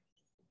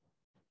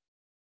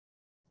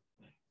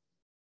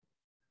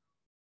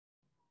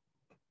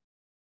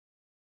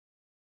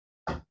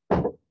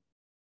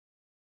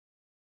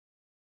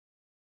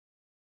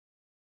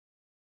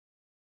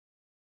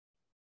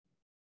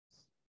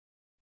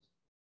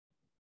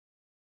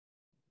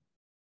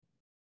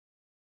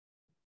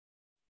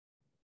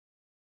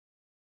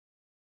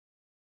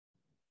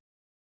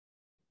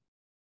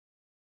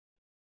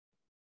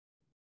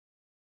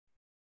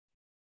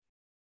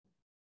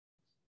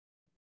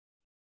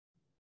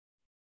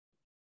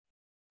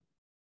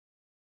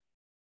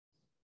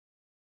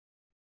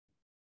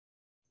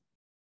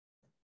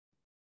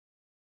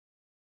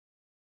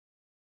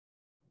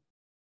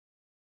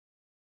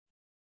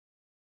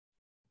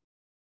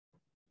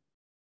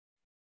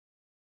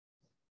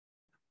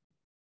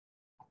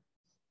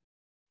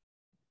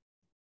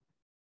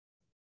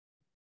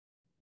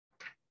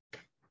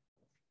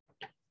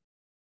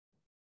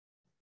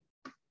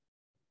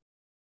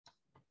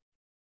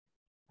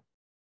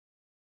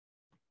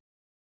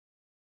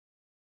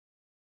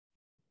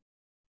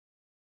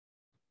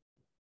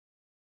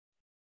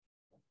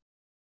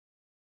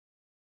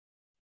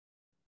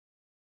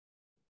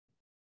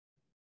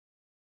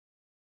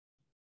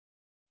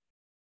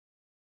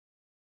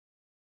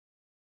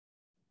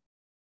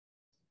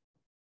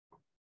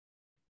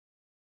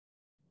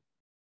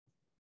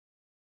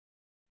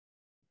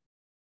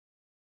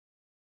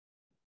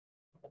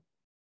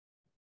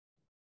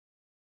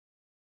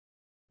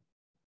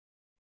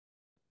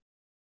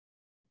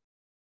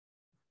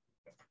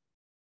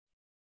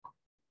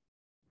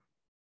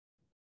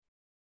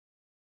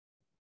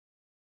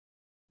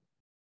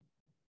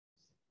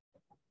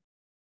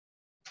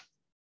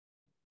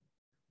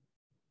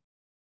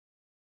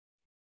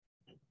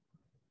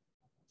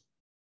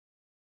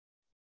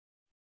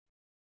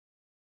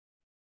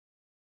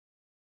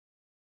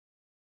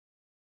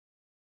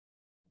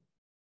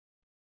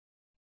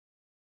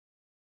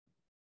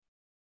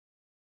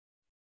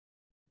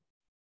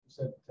 You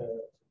said to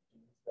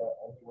use that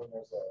only when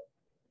there's a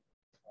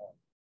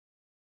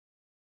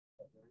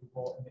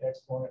variable in the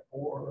exponent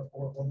or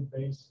on the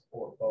base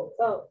or both.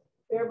 Both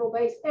variable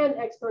base and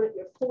exponent,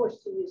 you're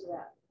forced to use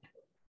that.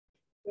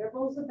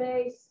 Variable is the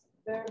base,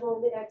 variable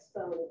in the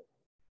exponent.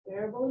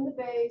 Variable in the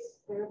base,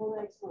 variable in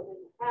the exponent.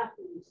 You have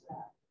to use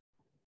that.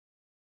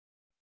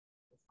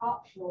 It's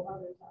optional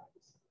other times.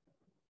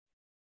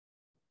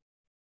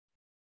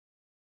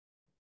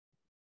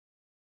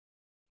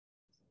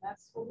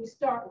 That's what we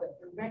start with.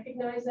 We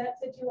recognize that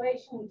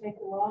situation, we take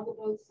a log of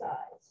both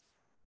sides.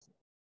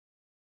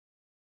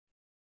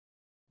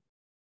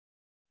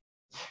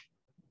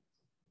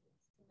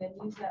 And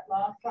then use that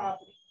log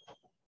property.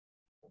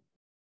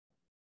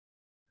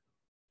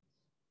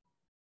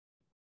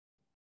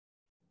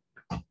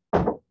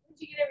 Once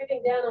you get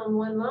everything down on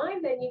one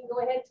line, then you can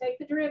go ahead and take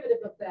the derivative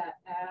of that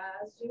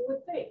as you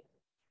would think.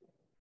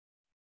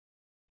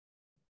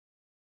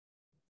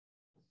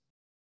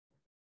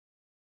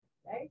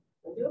 Okay,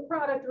 we'll do a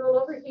product rule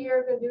over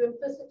here, we'll do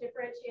implicit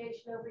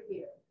differentiation over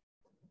here.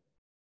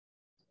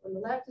 On the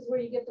left is where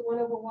you get the 1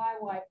 over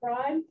y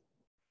prime.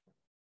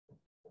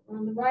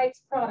 On the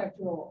right's product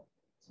rule.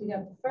 So you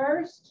got the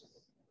first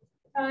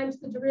times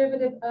the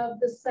derivative of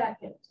the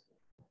second.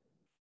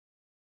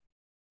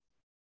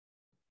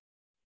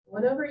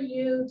 1 over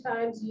u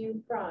times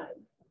u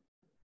prime.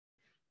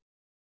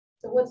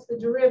 So what's the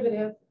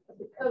derivative of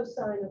the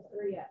cosine of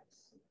 3x?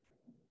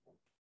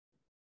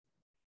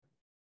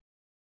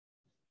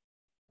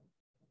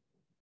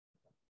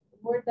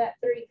 Where'd that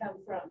 3 come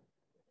from?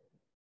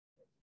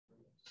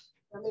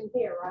 From in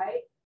here,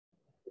 right?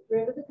 The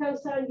derivative of the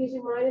cosine gives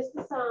you minus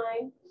the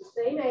sine,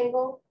 the same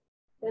angle,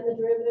 then the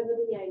derivative of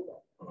the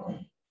angle.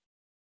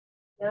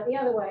 Now the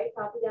other way,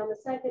 copy down the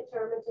second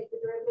term and take the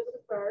derivative of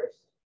the first.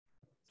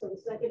 So the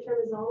second term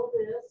is all of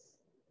this.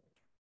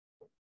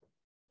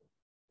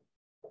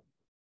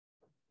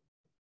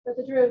 But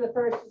the derivative of the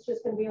first is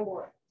just going to be a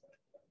 1.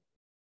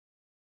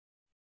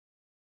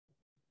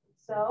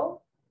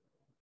 So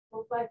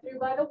multiply through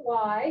by the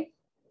y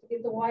to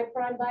get the y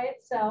prime by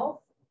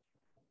itself.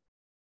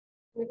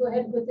 Let me go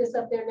ahead and put this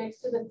up there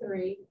next to the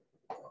 3.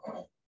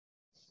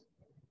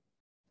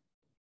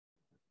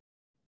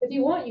 If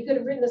you want, you could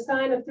have written the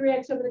sine of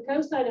 3x over the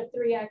cosine of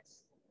 3x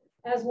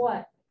as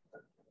what?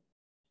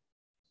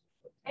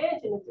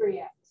 Tangent of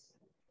 3x.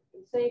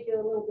 It'll save you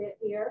a little bit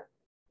here.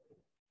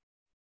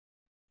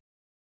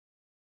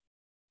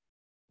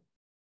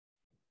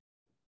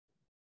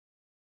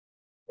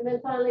 And then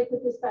finally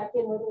put this back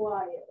in where the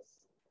y is.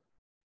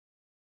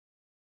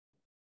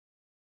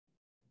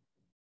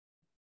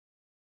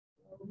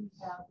 we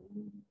have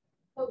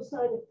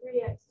cosine of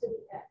 3x to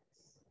the x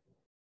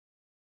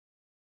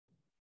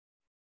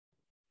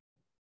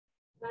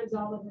times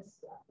all of this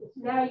stuff. If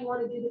now you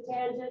want to do the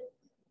tangent,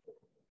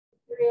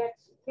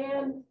 3x you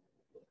can.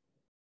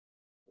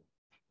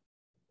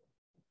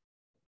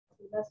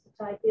 So that's to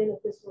type in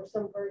if this were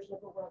some version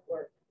of a web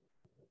word.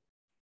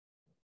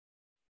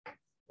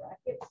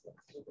 Brackets.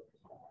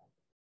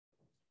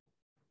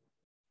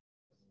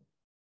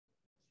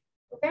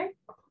 Okay.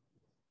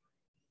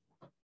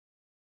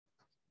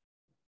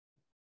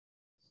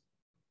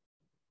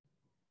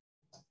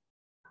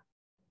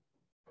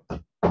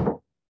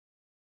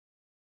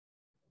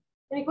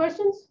 Any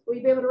questions? Will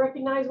you be able to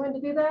recognize when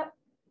to do that?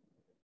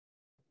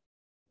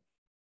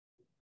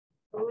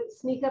 Or would it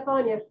sneak up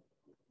on you?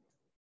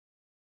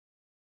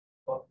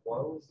 But why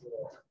was the,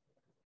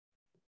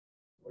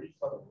 where you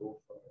found the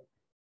rule from?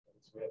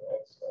 So we have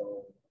X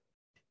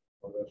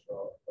on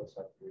restaurant plus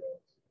 3x.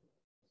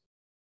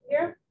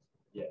 Here?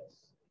 Yes.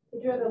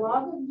 We drew the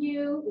log of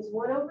u is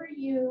 1 over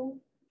u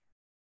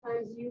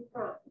times u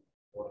prime.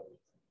 1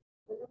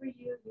 over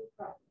u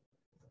prime.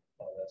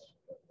 Oh, that's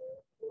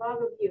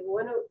Log of u.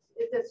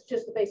 That's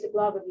just the basic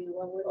log of u.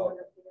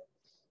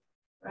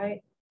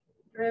 Right?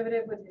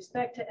 Derivative with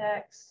respect to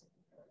x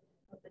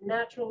of the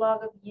natural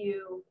log of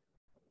u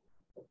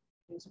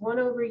is 1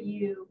 over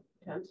u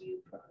times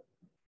u prime.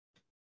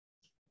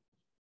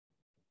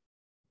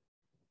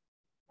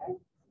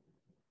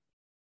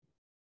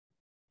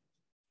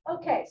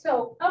 Okay,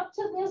 so up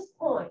to this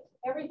point,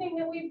 everything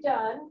that we've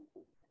done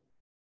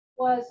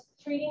was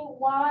treating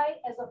y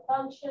as a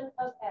function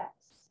of x.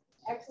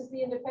 X is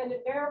the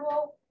independent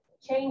variable.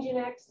 Change in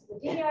x is the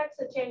dx.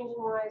 A change in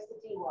y is the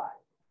dy.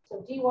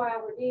 So dy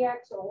over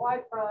dx or y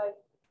prime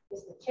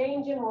is the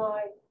change in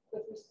y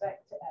with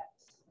respect to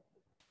x.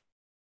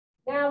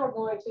 Now we're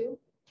going to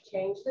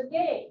change the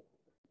game.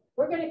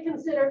 We're going to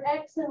consider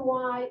x and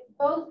y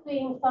both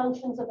being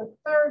functions of a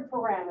third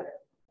parameter,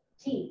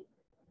 t.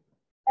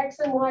 X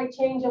and y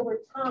change over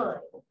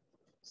time.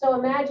 So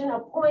imagine a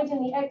point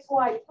in the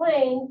xy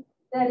plane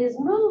that is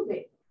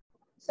moving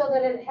so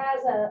that it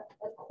has a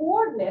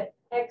coordinate,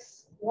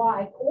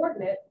 xy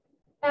coordinate,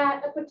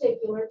 at a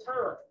particular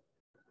time.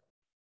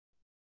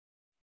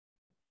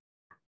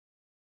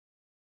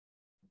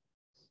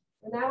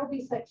 And that will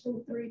be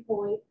section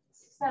 3.7.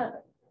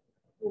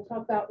 We'll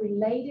talk about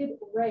related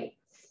rates.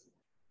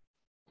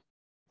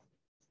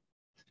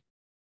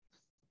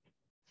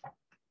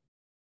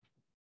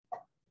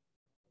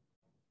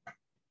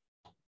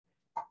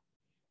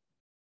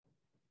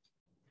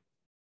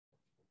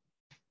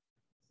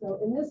 So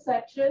in this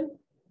section,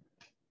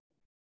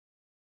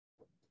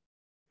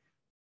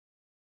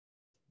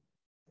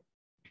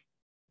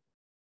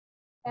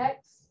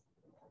 x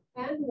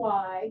and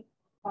y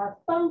are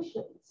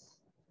functions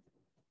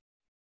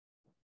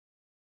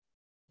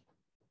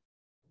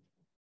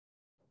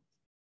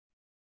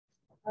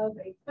of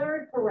a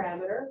third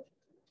parameter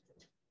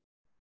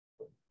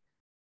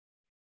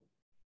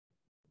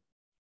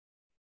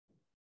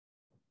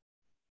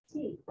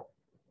t.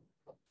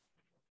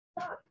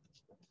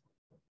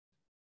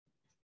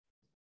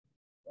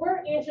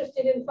 We're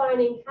interested in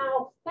finding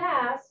how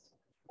fast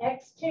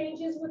x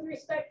changes with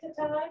respect to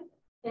time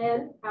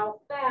and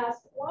how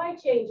fast y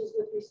changes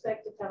with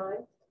respect to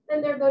time,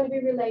 and they're going to be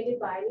related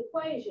by an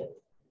equation.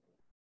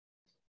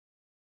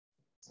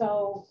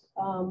 So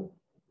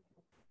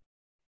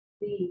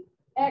the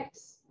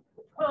x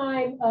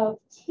prime of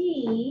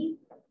t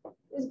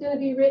is going to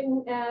be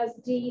written as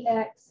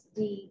dx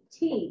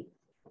dt.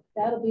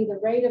 That'll be the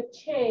rate of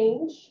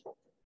change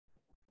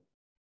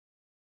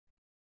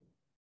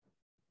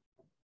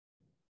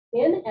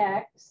in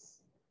x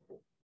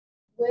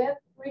with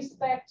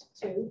respect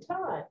to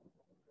time.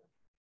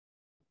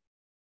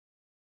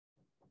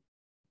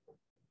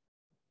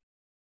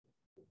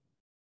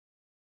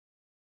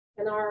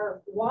 And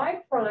our y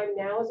prime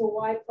now is a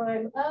y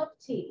prime of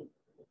t.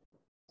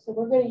 So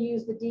we're going to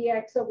use the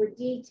dx over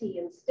dt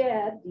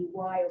instead, dy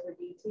over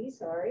dt,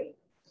 sorry,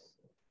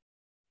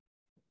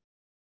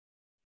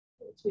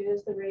 which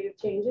is the rate of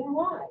change in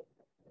y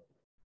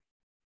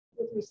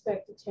with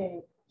respect to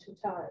change to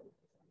time.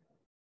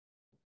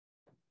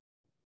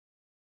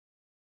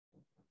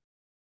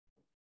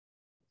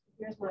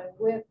 Here's my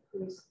with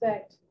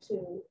respect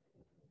to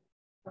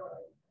time.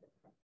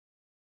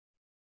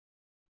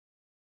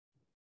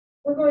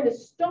 We're going to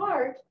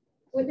start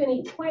with an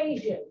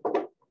equation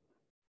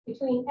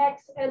between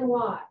x and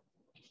y.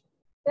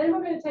 Then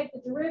we're going to take the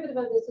derivative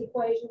of this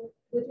equation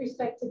with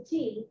respect to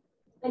t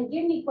and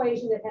get an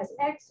equation that has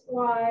x,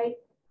 y,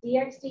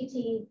 dx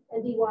dt,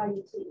 and dy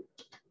dt.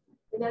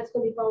 And that's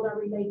going to be called our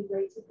related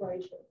rates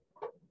equation.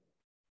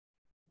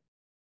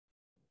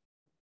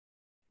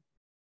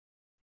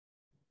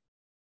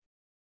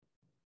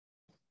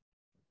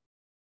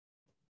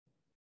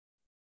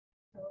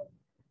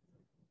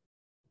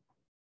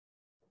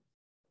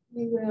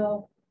 We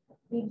will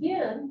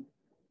begin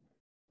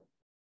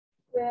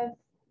with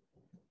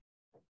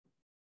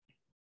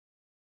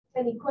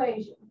an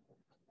equation.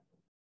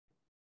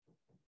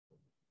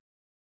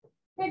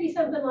 Maybe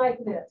something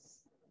like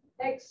this.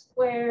 x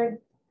squared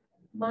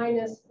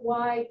minus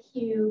y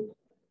cubed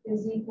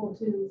is equal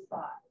to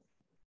 5.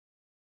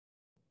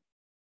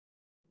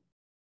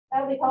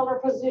 That'll be called our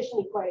position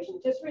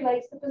equation. Just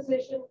relates the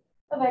position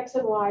of x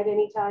and y at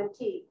any time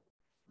t.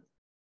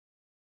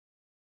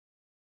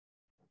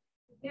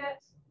 To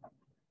get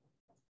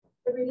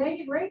the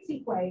related rates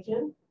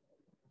equation,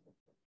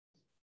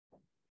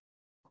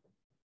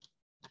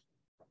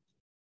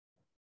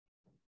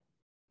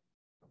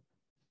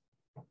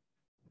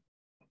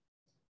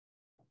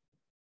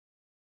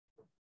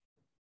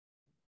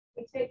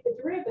 we take the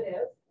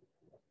derivative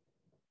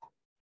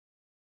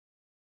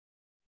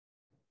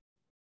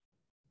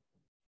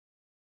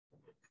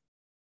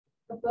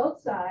of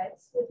both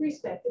sides with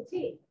respect to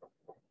t.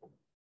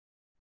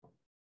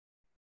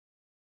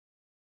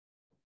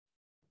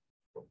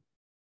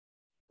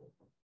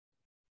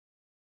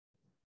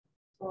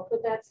 So I'll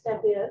put that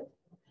step in.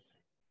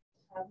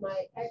 Have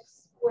my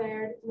x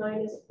squared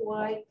minus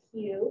y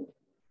cubed.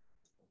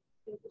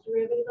 Take the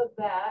derivative of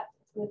that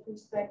with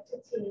respect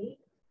to t.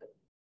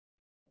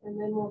 And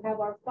then we'll have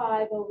our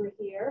 5 over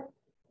here.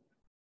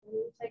 And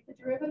we'll take the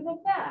derivative of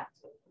that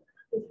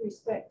with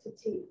respect to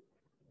t.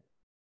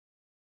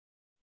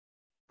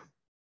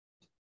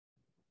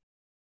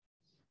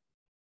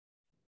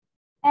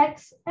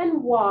 X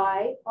and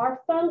y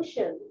are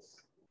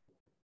functions.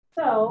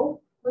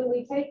 So when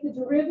we take the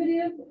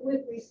derivative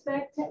with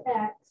respect to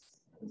x,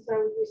 with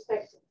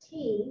respect to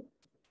t,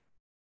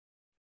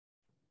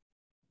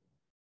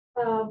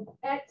 of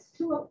x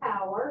to a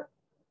power,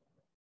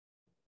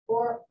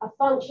 or a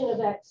function of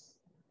x,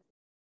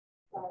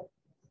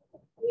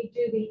 we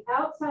do the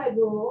outside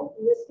rule,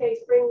 in this case,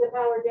 bring the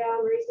power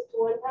down, raise it to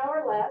 1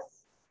 power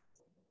less.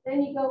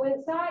 Then you go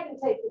inside and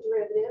take the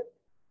derivative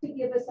to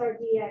give us our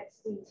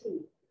dx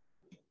dt.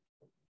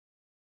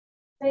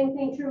 Same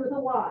thing true with a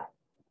y.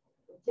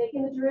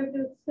 Taking the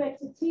derivative with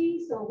respect to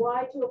t, so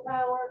y to a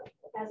power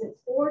has its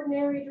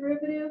ordinary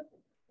derivative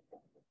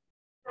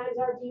times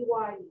our dy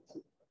dt.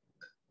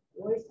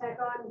 You always tack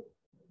on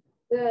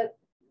the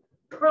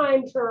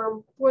prime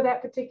term for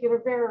that particular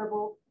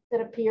variable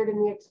that appeared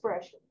in the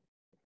expression.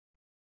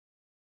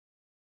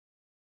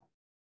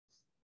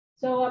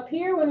 So up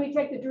here, when we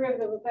take the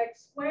derivative of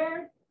x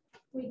squared,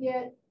 we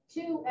get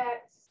 2x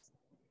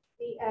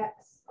dx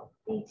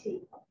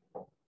dt.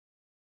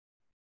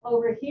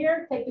 Over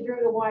here, take the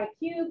derivative of y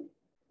cubed,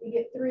 we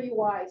get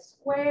 3y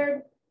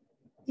squared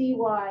dy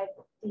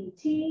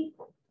dt.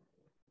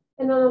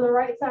 And then on the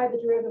right side,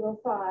 the derivative of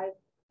 5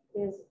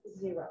 is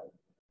 0.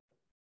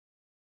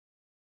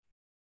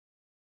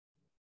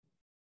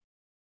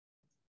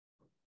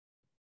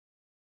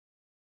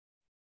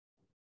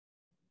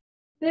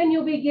 Then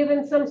you'll be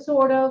given some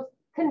sort of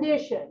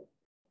condition.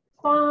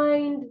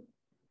 Find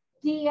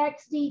dx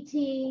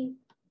dt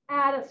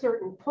at a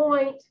certain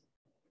point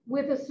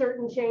with a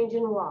certain change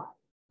in y.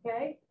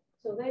 Okay?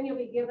 So then you'll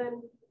be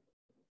given,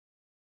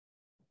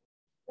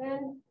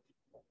 then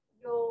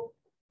you'll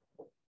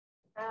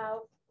have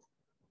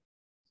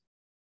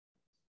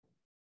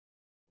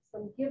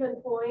some given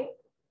point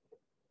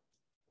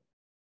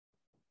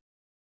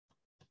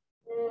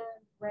and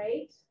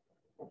rate.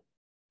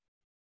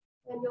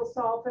 And you'll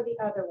solve for the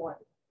other one.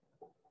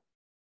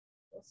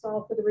 You'll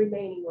solve for the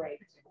remaining rate.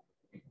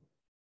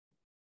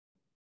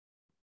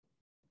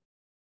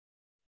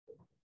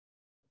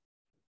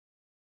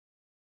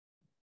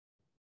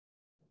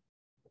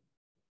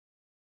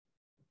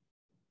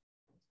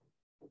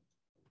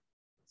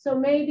 So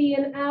maybe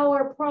in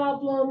our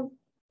problem,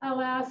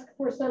 I'll ask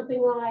for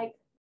something like,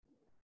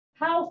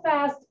 how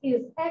fast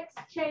is x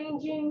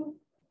changing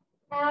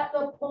at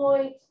the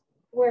point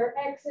where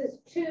x is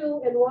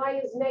 2 and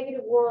y is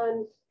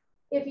 -1,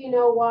 if you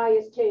know y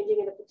is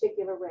changing at a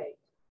particular rate.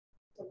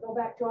 So go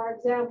back to our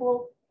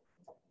example.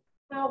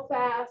 How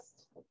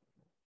fast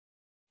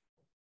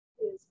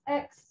is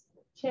x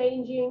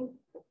changing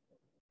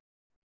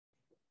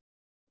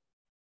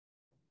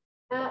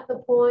at the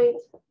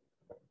point,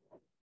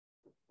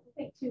 I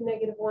think 2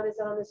 -1 is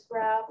on this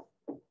graph.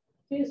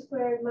 2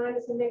 squared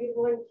minus a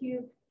 -1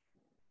 cubed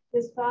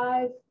is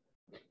 5.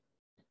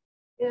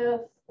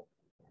 If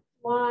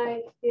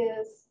y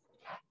is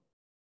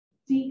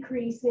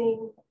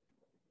decreasing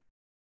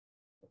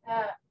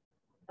at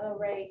a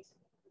rate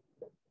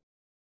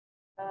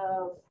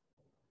of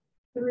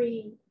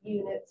 3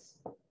 units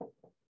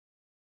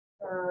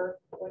per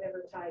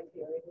whatever time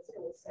period, it's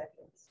going to be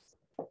seconds.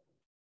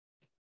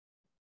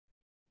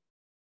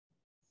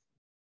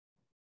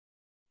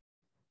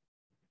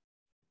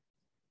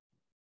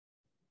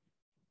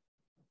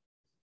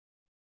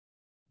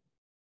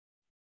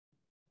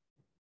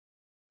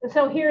 And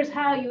so here's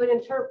how you would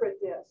interpret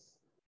this.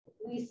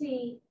 We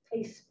see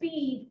a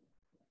speed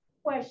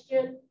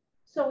question,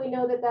 so we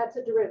know that that's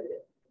a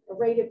derivative, a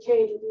rate of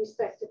change with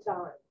respect to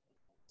time.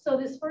 So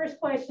this first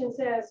question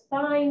says,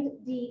 find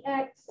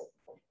dx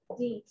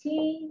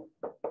dt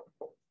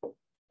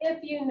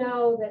if you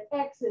know that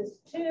x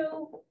is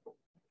 2,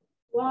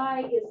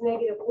 y is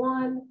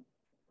 -1,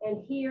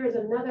 and here's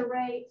another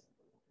rate,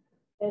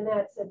 and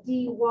that's a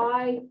dy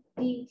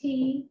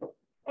dt.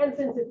 And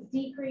since it's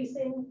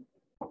decreasing,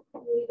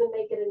 we'll even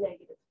make it a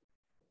negative.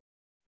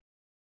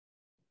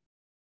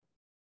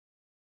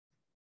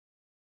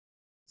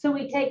 So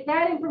we take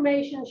that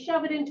information,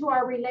 shove it into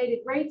our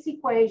related rates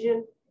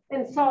equation,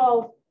 and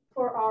solve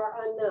for our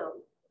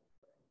unknown.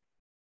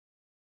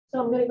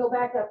 So I'm going to go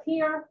back up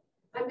here.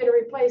 I'm going to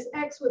replace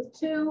x with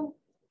 2,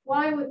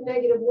 y with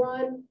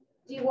 -1,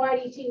 dy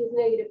dt with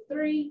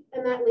 -3,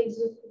 and that leaves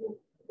us with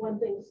one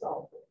thing to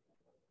solve for.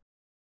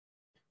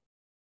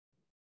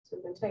 So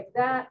we're going to take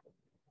that,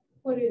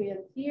 put it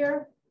in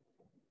here,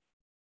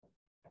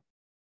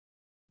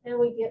 and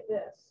we get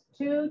this.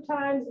 2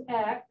 times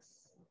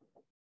x,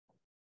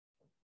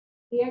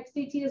 the x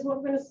dt is what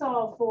we're going to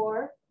solve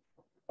for,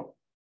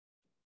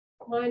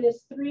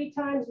 minus 3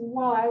 times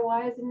y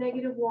is a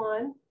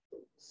 -1,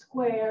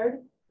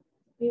 squared,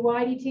 dy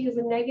dt is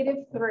a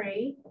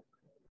 -3,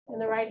 and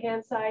the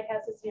right-hand side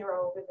has a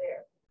 0 over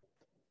there.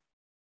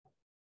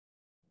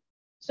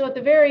 So at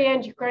the very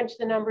end, you crunch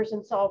the numbers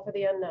and solve for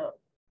the unknown.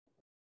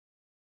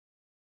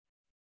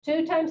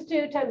 2 times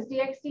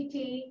dx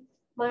dt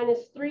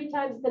minus 3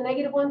 times the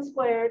 -1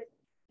 squared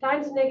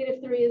times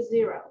 -3 is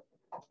 0.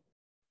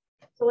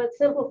 So let's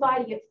simplify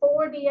to get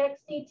 4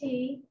 dx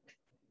dt.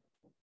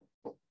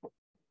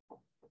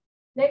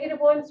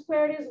 -1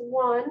 squared is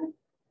 1.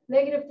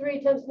 -3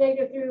 times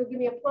 -3 will give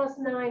me a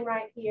 +9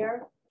 right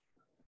here.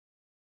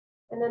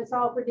 And then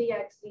solve for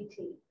dx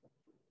dt.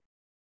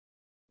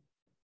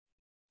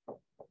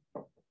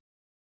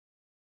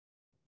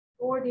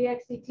 Or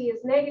dx dt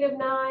is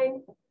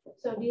 -9.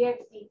 So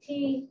dx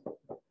dt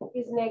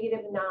is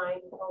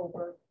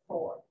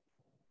 -9/4.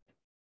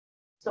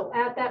 So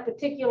at that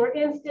particular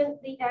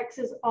instant, the x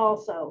is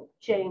also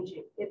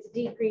changing. It's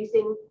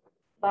decreasing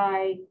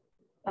by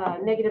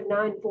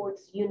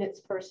 -9/4 units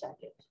per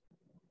second.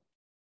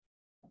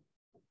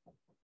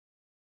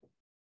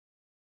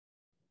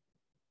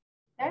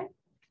 Okay.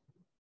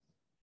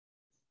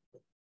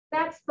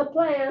 That's the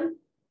plan.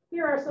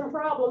 Here are some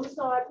problems,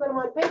 so I put them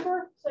on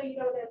paper so you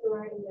don't have to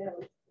write them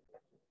down.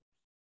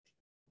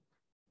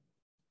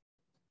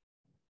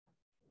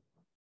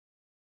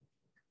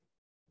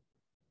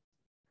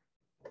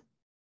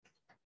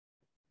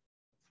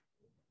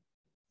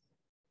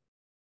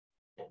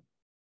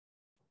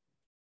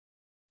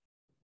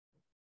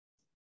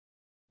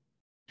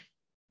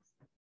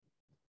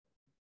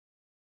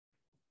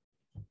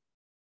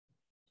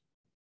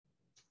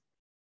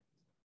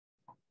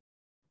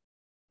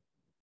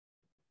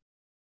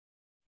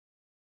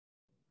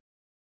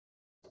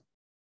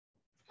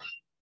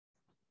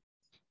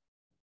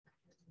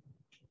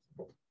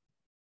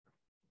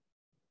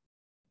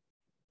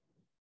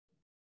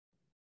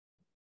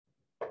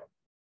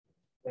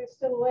 They're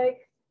still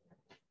awake.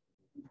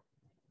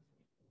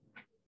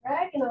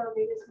 Dragging on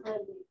me this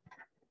Monday.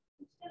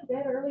 You still in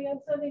bed early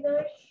on Sunday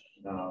night?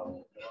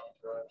 No.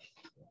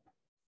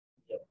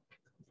 Yep.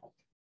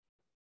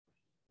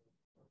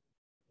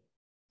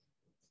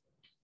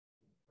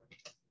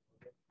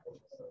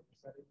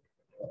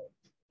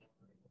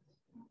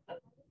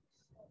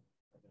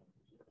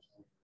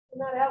 You're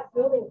not out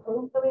building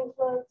homecoming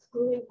plugs,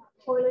 gluing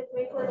toilet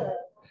paper,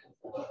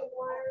 chicken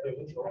wire?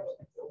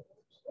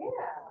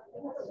 Yeah.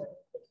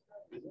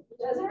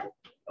 Does it?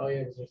 Oh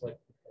yeah, because there's like,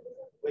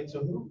 Wait,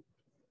 so who?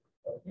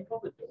 you call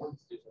the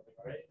dorms do something,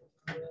 right?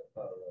 But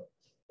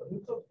who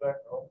comes back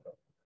home?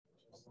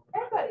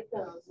 Everybody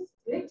comes. It's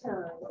big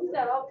time. We've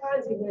got all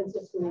kinds of events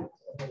this week.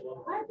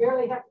 I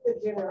barely have to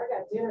cook dinner. I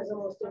got dinners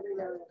almost every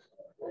night.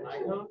 I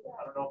don't know.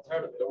 I'm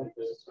tired of doing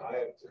this. I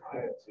had to.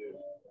 I'm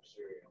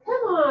serious. Come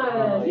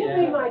on, Oh, you yeah.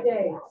 made my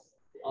days.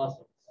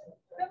 Awesome.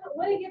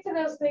 When you get to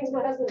those things,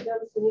 my husband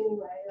does to me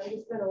anyway. I'm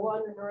just kind of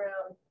wandering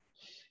around.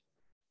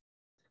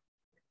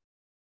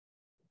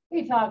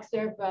 He talks to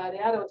everybody.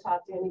 I don't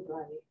talk to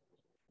anybody.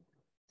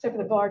 Except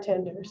for the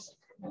bartenders.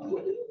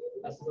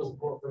 That's the most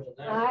important person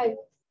there.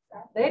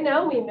 They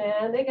know me,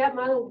 man. They got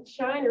my little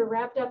shiner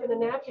wrapped up in a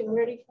napkin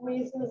ready for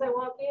me as soon as I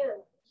walk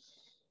in.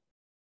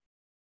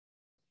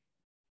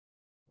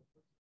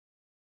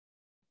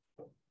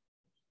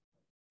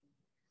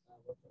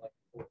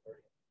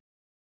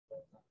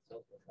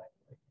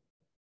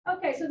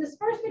 Okay, so this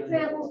first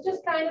example is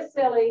just kind of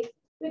silly.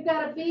 We've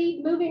got a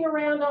bead moving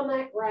around on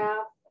that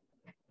graph.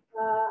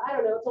 I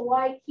don't know, it's a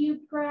y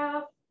cubed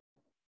graph.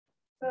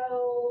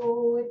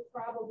 So it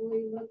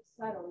probably looks,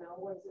 I don't know,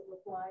 what does it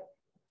look like?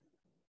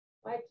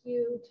 Y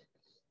cubed,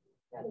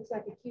 that looks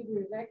like a cube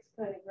root of x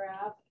kind of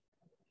graph.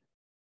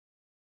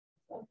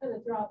 So I'm going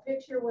to draw a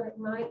picture what it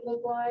might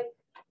look like.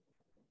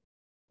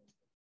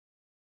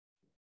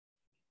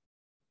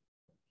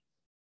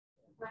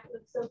 It might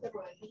look something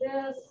like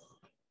this.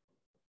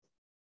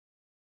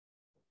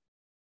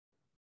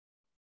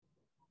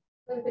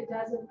 But if it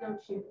doesn't,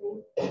 don't shoot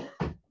me.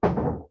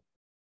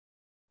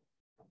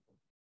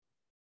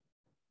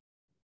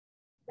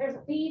 There's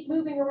a bead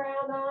moving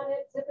around on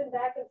it, zipping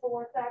back and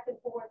forth, back and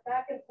forth,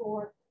 back and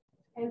forth.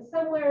 And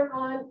somewhere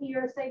on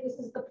here, say this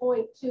is the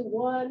point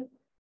 2,1.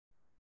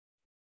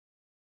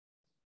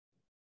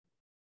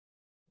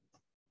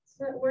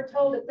 So we're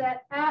told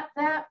that at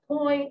that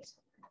point,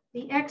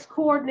 the x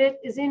coordinate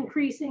is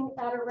increasing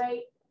at a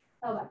rate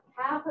of a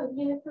half a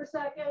unit per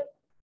second.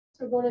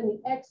 So we're going in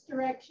the x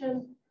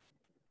direction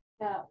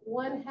at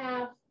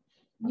 1/2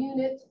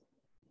 unit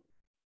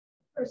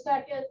per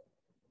second.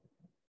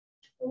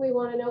 And we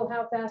want to know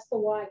how fast the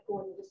y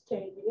coordinate is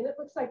changing. And it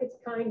looks like it's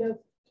kind of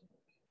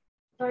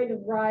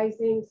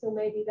rising. So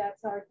maybe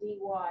that's our dy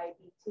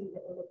dt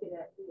that we're looking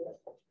at here.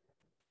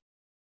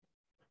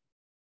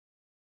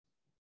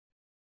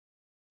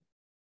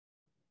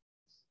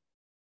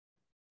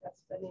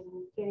 That's funny,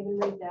 you can't even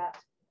read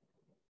that.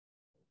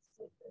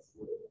 Let's take this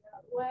and move it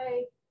out of the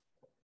way.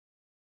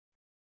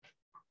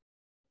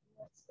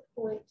 That's the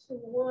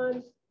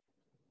 0.21.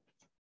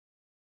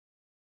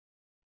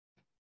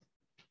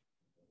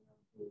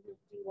 dy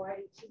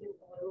dt in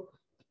blue.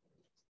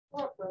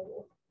 Or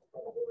purple.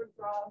 Whatever it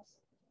draws.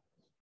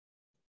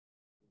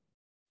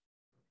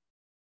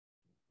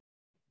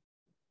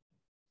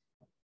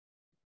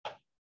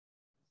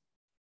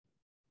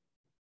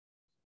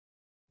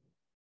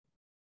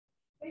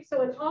 Okay,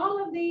 so in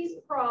all of these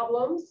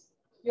problems,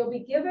 you'll be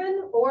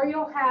given or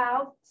you'll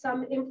have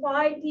some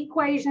implied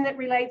equation that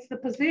relates the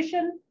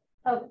position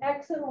of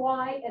x and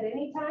y at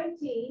any time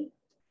t.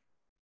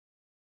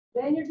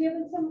 Then you're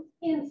given some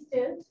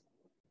instant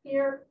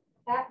here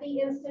at the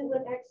instant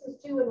when x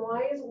is 2 and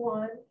y is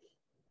 1.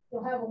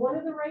 You'll have one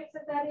of the rates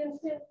at that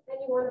instant,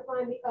 and you want to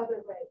find the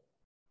other rate.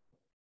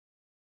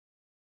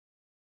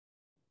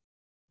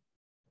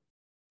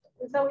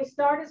 And so we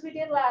start as we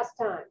did last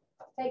time.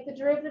 Take the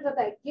derivative of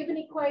that given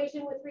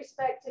equation with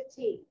respect to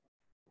t.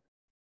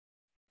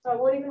 So I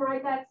won't even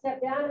write that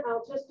step down,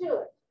 I'll just do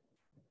it.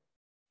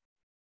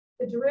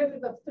 The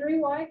derivative of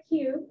 3y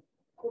cubed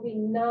will be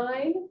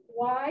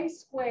 9y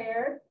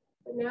squared.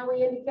 And now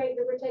we indicate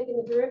that we're taking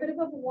the derivative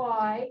of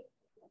y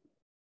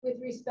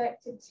with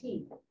respect to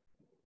t.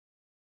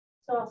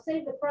 So I'll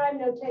save the prime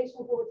notation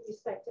for with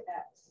respect to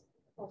x.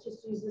 I'll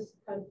just use this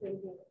kind of thing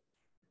here.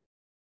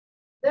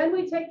 Then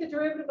we take the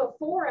derivative of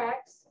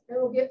 4x and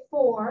we'll get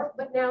 4,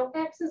 but now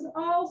x is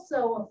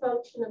also a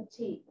function of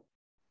t.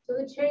 So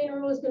the chain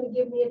rule is going to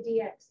give me a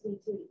dx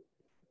dt.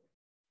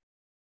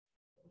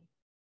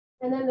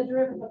 And then the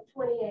derivative of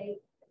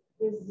 28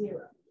 is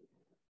 0.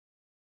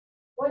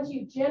 Once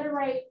you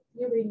generate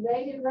your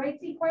related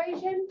rates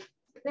equation,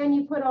 then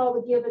you put all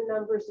the given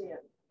numbers in.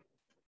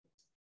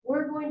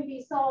 We're going to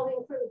be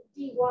solving for the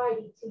dy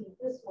dt,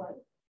 this one.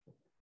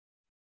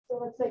 So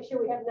let's make sure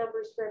we have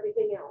numbers for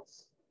everything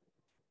else.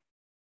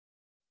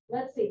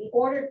 Let's see, the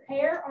ordered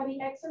pair are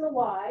the x and the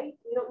y.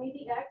 We don't need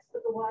the x,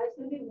 but the y is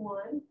going to be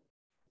 1.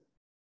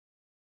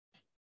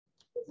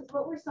 This is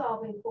what we're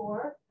solving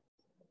for.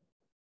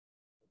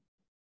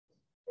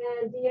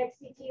 And dx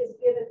dt is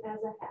given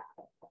as a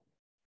half.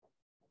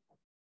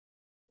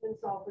 And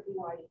solve for dy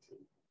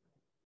dt.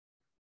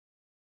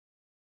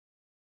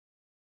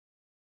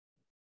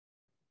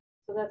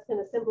 So that's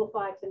going to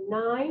simplify to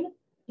 9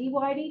 dy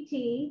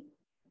dt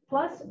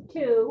plus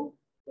 2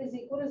 is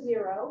equal to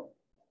 0.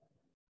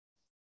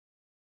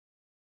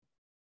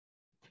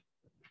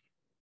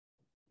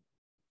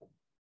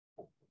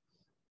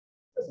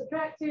 So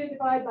subtract 2,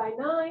 divide by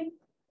 9,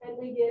 and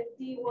we get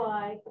dy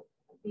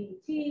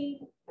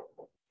dt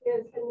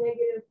is a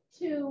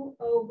 -2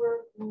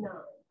 over 9.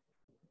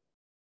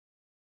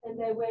 And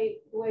the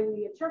way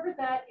we interpret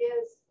that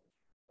is,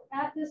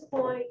 at this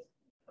point,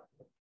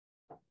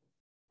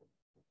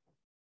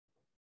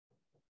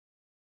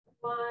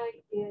 y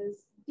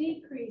is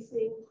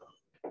decreasing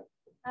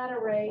at a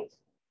rate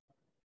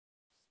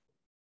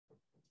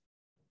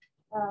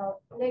of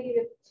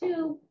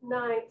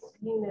 -2/9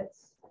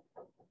 units,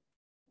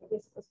 I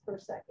guess it was per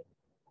second.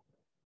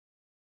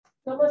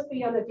 So it must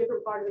be on a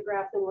different part of the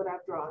graph than what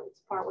I've drawn.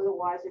 It's part where the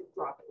y's are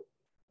dropping.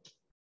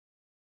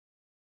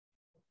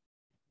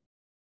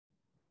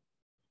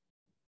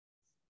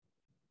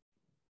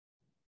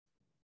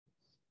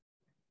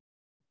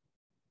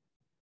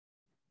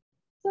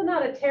 So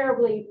not a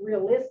terribly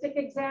realistic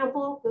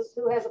example, because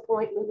who has a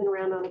point moving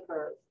around on a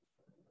curve?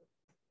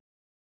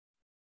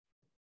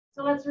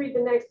 So let's read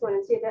the next one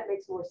and see if that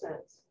makes more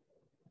sense.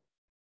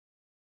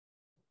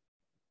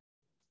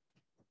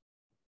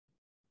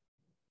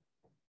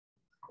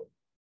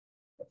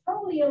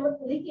 Petroleum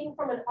leaking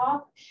from an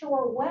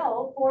offshore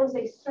well forms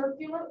a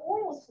circular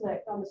oil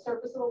slick on the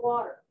surface of the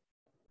water.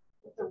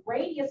 If the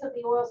radius of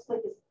the oil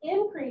slick is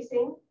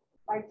increasing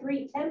by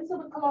 0.3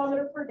 of a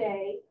kilometer per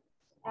day,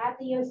 at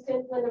the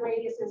instant when the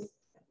radius is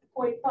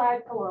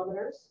 0.5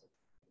 kilometers,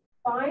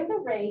 find the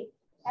rate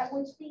at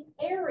which the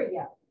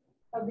area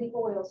of the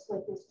oil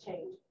slick is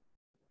changing.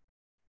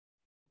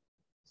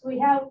 So we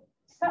have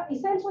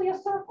essentially a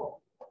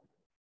circle.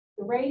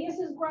 The radius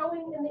is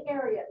growing and the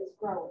area is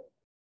growing.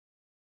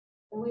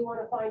 And we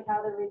want to find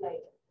how they're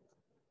related.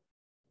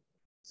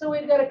 So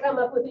we've got to come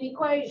up with an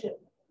equation.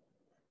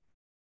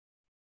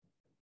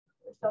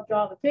 First, I'll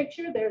draw the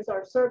picture. There's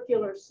our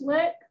circular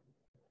slick.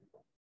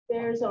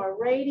 There's our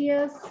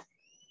radius.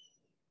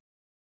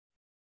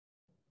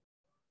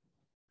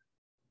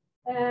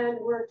 And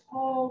we're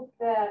told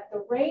that the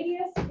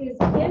radius is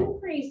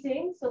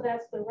increasing, so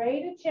that's the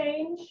rate of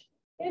change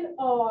in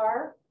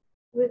R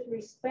with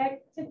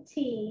respect to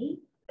T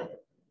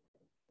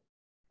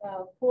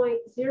of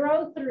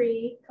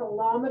 0.03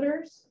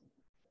 kilometers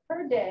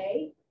per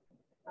day,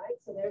 right?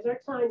 So there's our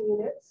time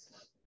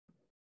units.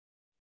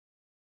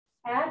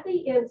 At the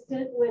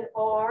instant when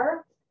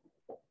R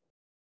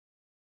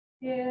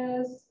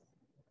is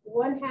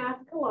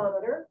 1/2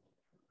 kilometer.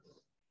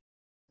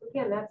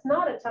 Again, that's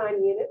not a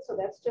time unit, so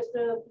that's just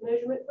a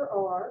measurement for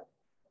R.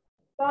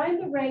 Find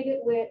the rate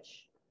at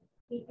which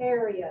the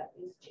area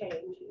is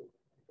changing.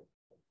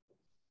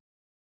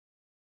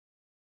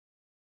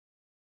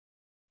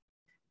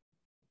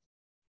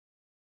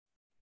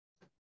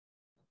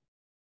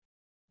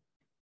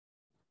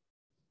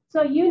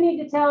 So you need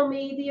to tell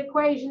me the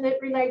equation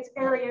that relates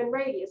area and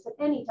radius at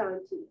any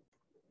time t.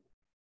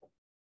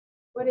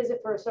 What is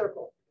it for a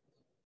circle?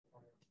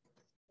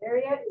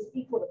 Area is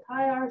equal to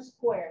pi r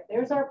squared.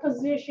 There's our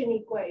position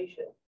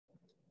equation.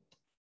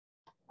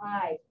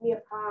 Pi, give me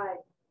a pi.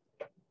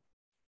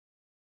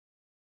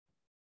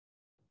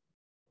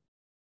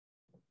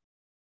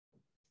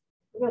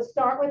 We're going to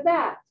start with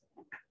that.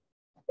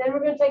 Then we're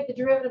going to take the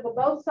derivative of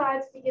both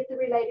sides to get the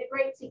related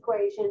rates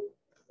equation.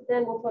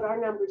 Then we'll put our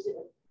numbers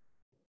in.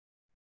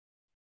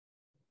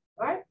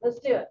 All right, let's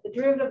do it. The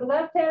derivative of the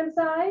left-hand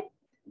side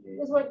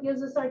is what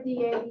gives us our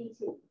dA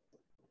dt.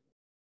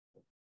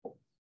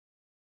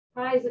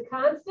 Pi is a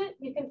constant.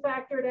 You can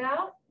factor it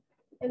out.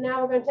 And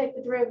now we're going to take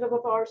the derivative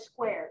of r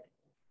squared.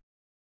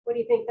 What do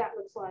you think that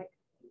looks like?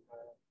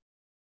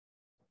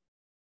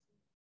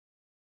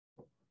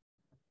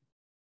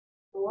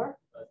 Or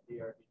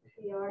dr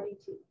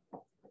dt.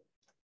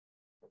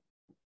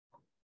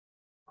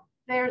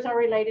 There's our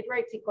related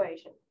rates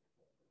equation.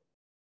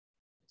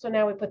 So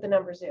now we put the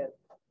numbers in.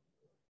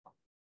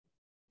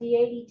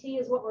 dA dt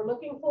is what we're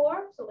looking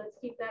for. So let's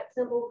keep that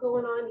symbol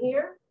going on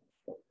here.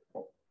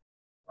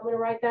 I'm going to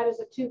write that as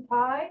a 2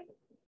 pi.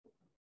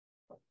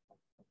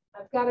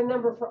 I've got a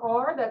number for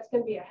r, that's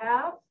going to be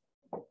 1/2.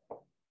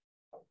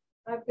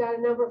 I've got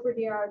a number for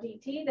dr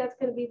dt, that's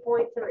going to be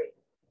 0.3.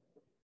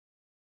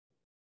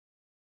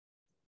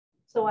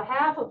 So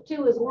 1/2 of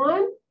 2 is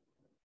 1.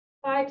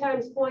 Pi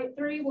times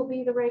 0.3 will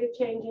be the rate of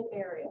change in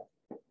area.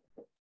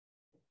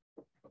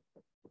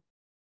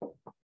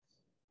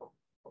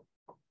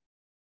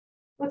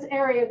 What's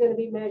area going to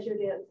be measured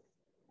in?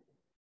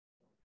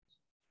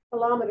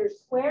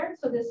 Kilometers squared.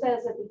 So this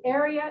says that the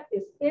area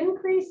is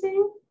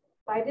increasing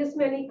by this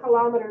many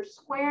kilometers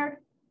squared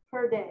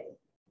per day.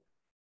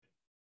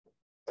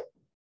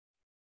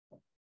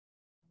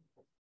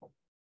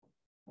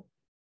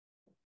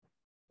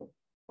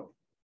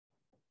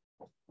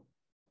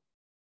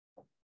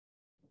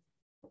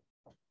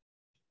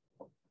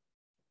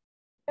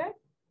 Okay.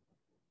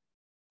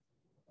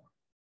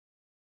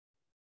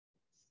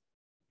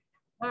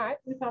 All right,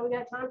 we probably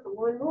got time for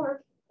one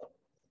more.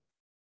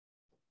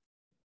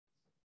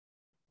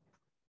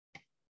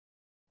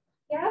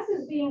 Gas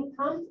is being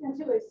pumped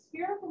into a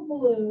spherical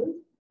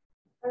balloon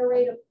at a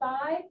rate of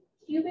 5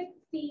 cubic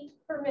feet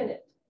per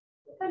minute.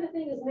 What kind of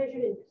thing is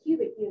measured in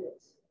cubic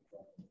units?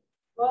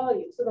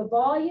 Volume. So the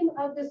volume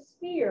of the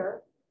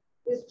sphere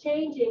is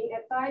changing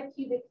at 5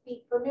 cubic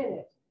feet per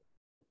minute.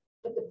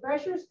 But the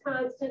pressure is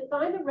constant.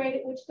 Find the rate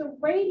at which the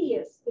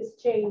radius is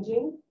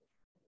changing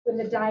when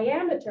the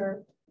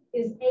diameter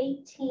is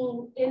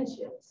 18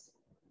 inches.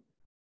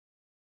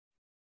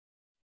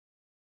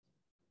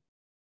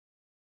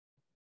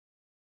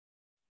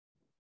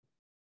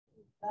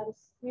 Got a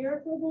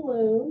spherical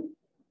balloon.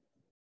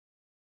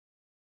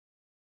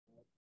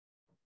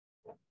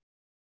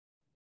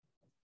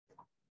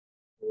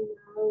 We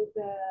know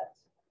that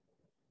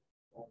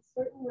a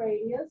certain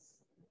radius,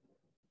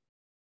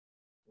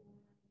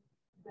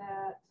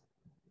 that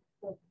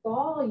the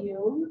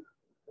volume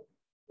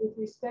with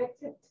respect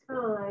to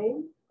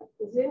time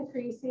is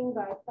increasing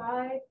by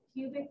 5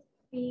 cubic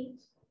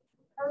feet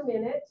per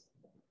minute.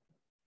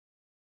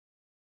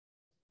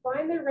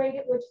 Find the rate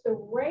at which the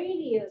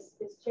radius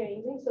is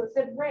changing. So it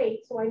said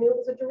rate, so I knew it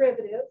was a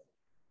derivative.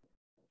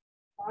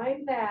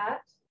 Find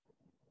that.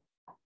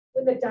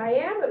 When the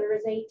diameter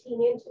is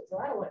 18 inches.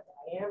 Well, I don't want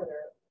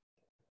diameter.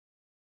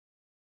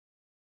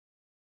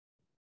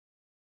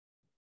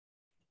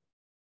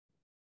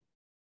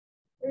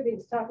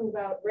 Everything's talking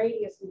about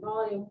radius and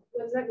volume.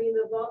 What does that mean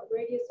the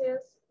radius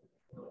is?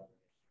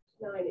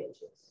 9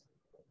 inches.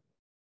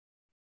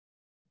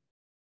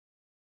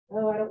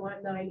 Oh, I don't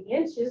want 9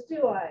 inches,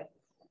 do I?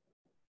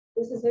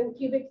 This is in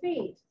cubic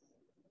feet.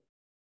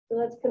 So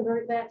let's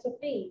convert that to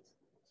feet.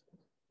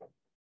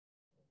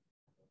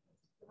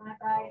 Divide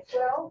by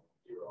 12.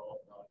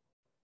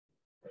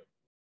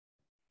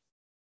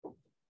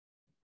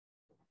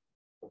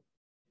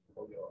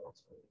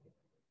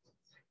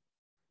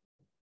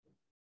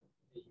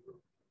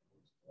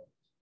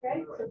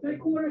 Okay, so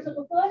 3/4 of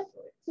a foot.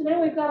 So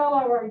now we've got all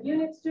of our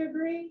units to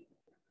agree.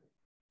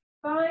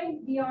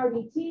 Find dr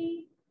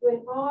dt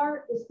when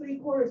r is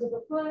 3/4 of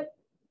a foot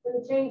and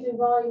the change in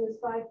volume is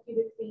 5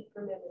 cubic feet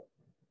per minute.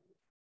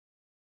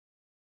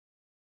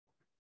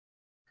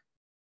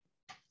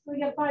 So we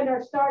got to find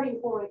our starting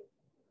point.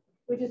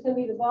 which is going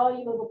to be the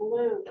volume of a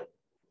balloon.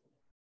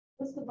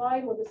 What's the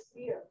volume of a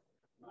sphere?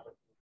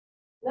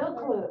 No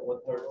clue.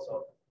 1/3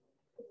 of.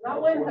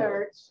 Not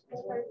 1/3.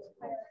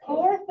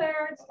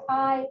 4/3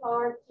 pi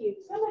r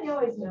cubed. Somebody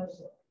always knows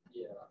it.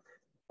 Yeah.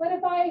 But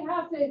if I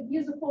have to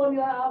use a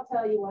formula, I'll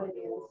tell you what it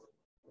is.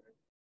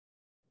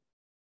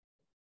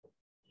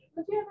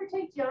 Did you ever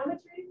take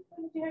geometry?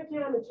 When did you have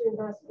geometry in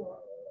high school?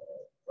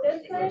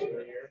 Tenth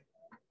grade?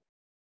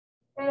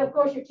 And of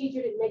course, your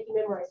teacher didn't make you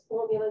memorize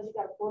formulas. You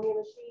got a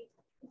formula sheet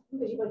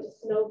because you're a bunch of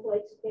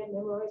snowflakes who can't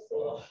memorize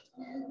things.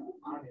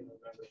 I don't even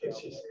remember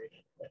geometry.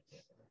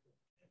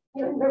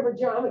 You remember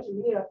geometry?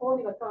 You need a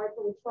formula card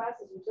for which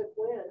classes you took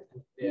when.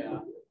 Yeah.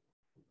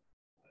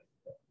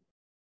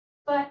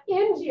 But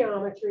in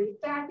geometry,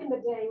 back in the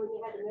day when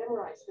you had to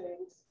memorize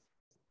things,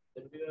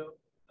 Did we do?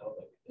 I don't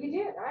think. you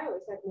did. I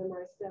always had to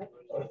memorize stuff.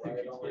 I would write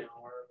it on my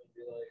arm and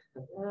be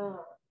like,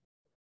 Ah.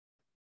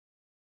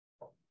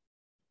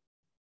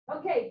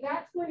 Okay,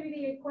 that's going to be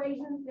the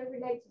equation that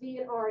relates V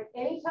and R at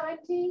any time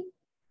t.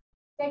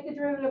 Take the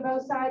derivative of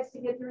both sides to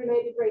get the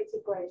related rates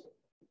equation.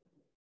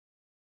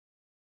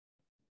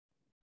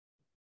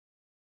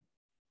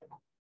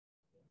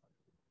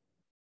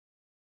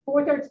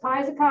 Four-thirds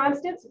pi is a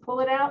constant, so pull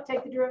it out,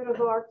 take the derivative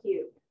of r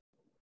cubed.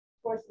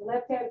 Of course, the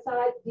left-hand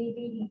side,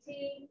 dv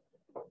dt.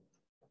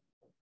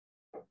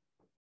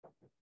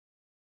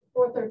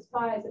 Four-thirds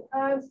pi is a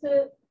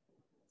constant.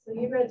 So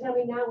you're going to tell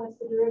me now what's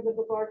the derivative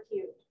of r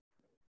cubed.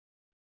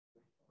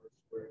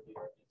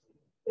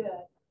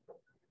 Good.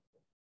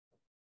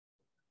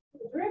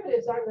 The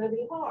derivatives aren't going to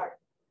be hard.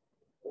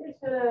 We're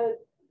just going to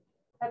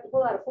have to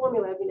pull out a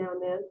formula every now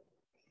and then.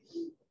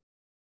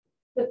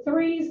 The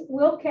 3's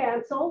will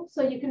cancel,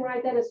 so you can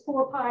write that as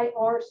 4 pi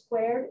r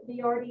squared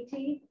dr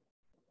dt.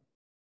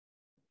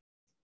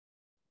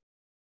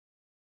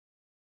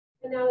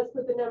 And now let's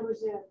put the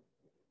numbers in.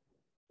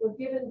 We're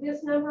given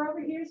this number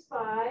over here is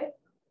 5.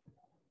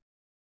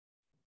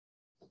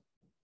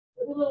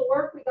 With a little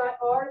work, we got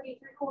r to be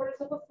 3/4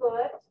 of a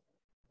foot.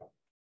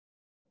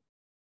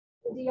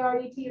 The dr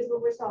dt is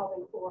what we're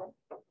solving for.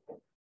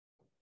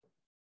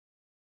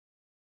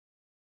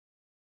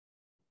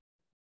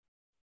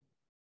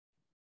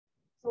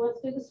 So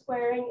let's do the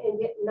squaring and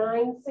get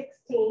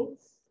 9/16.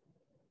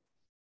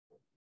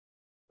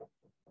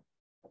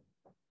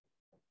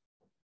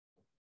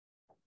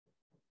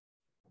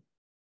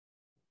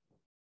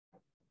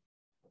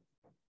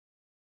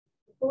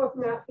 The 4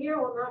 from out here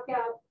will knock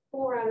out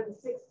 4 out of the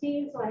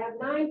 16. So I have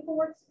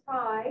 9/4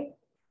 pi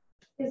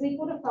is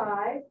equal to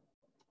 5.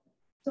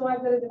 So I'm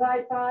going to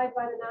divide 5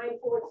 by the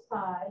 9/4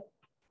 pi.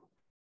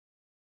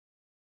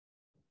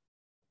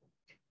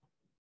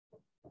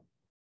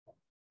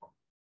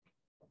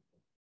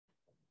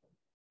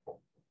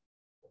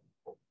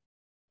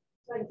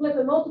 So I can flip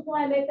and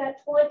multiply and make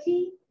that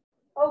 20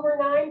 over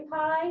 9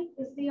 pi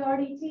is dr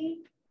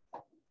dt.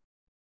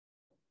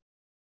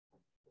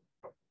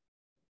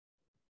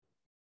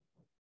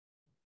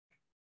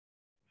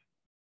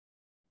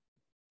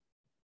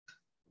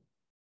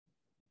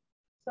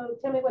 So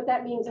tell me what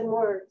that means in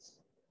words.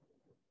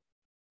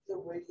 the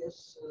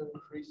radius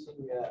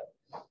increasing at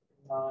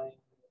 9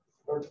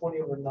 or 20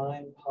 over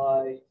 9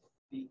 pi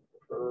feet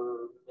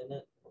per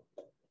minute,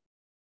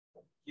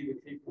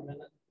 cubic feet per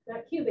minute.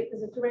 Not cubic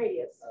because it's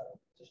radius.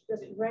 Just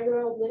Just feet.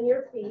 regular old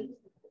linear feet.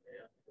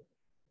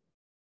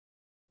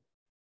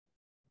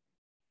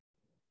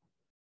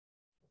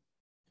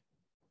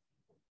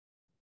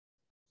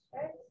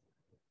 Okay.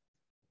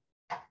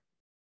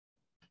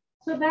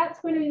 So that's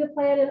going to be the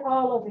plan in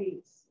all of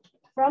these.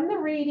 From the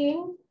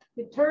reading,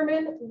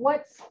 determine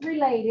what's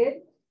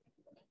related,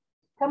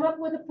 come up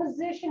with a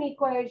position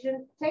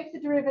equation, take the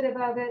derivative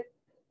of it,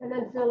 and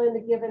then fill in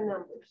the given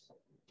numbers.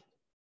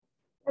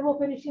 And we'll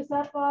finish this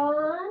up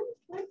on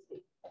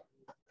Wednesday.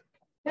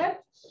 Okay?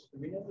 Do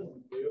we have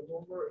a new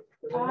homework?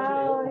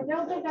 I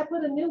don't think I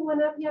put a new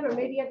one up yet, or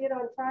maybe I did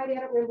on Friday.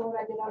 I don't remember what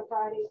I did on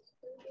Friday.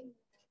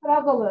 But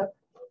I'll go look.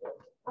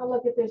 I'll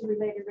look if there's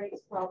related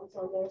rates problems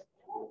on there.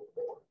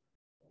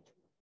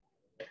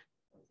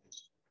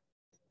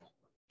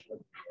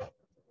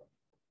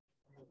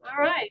 All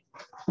right.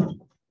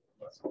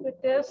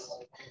 With this.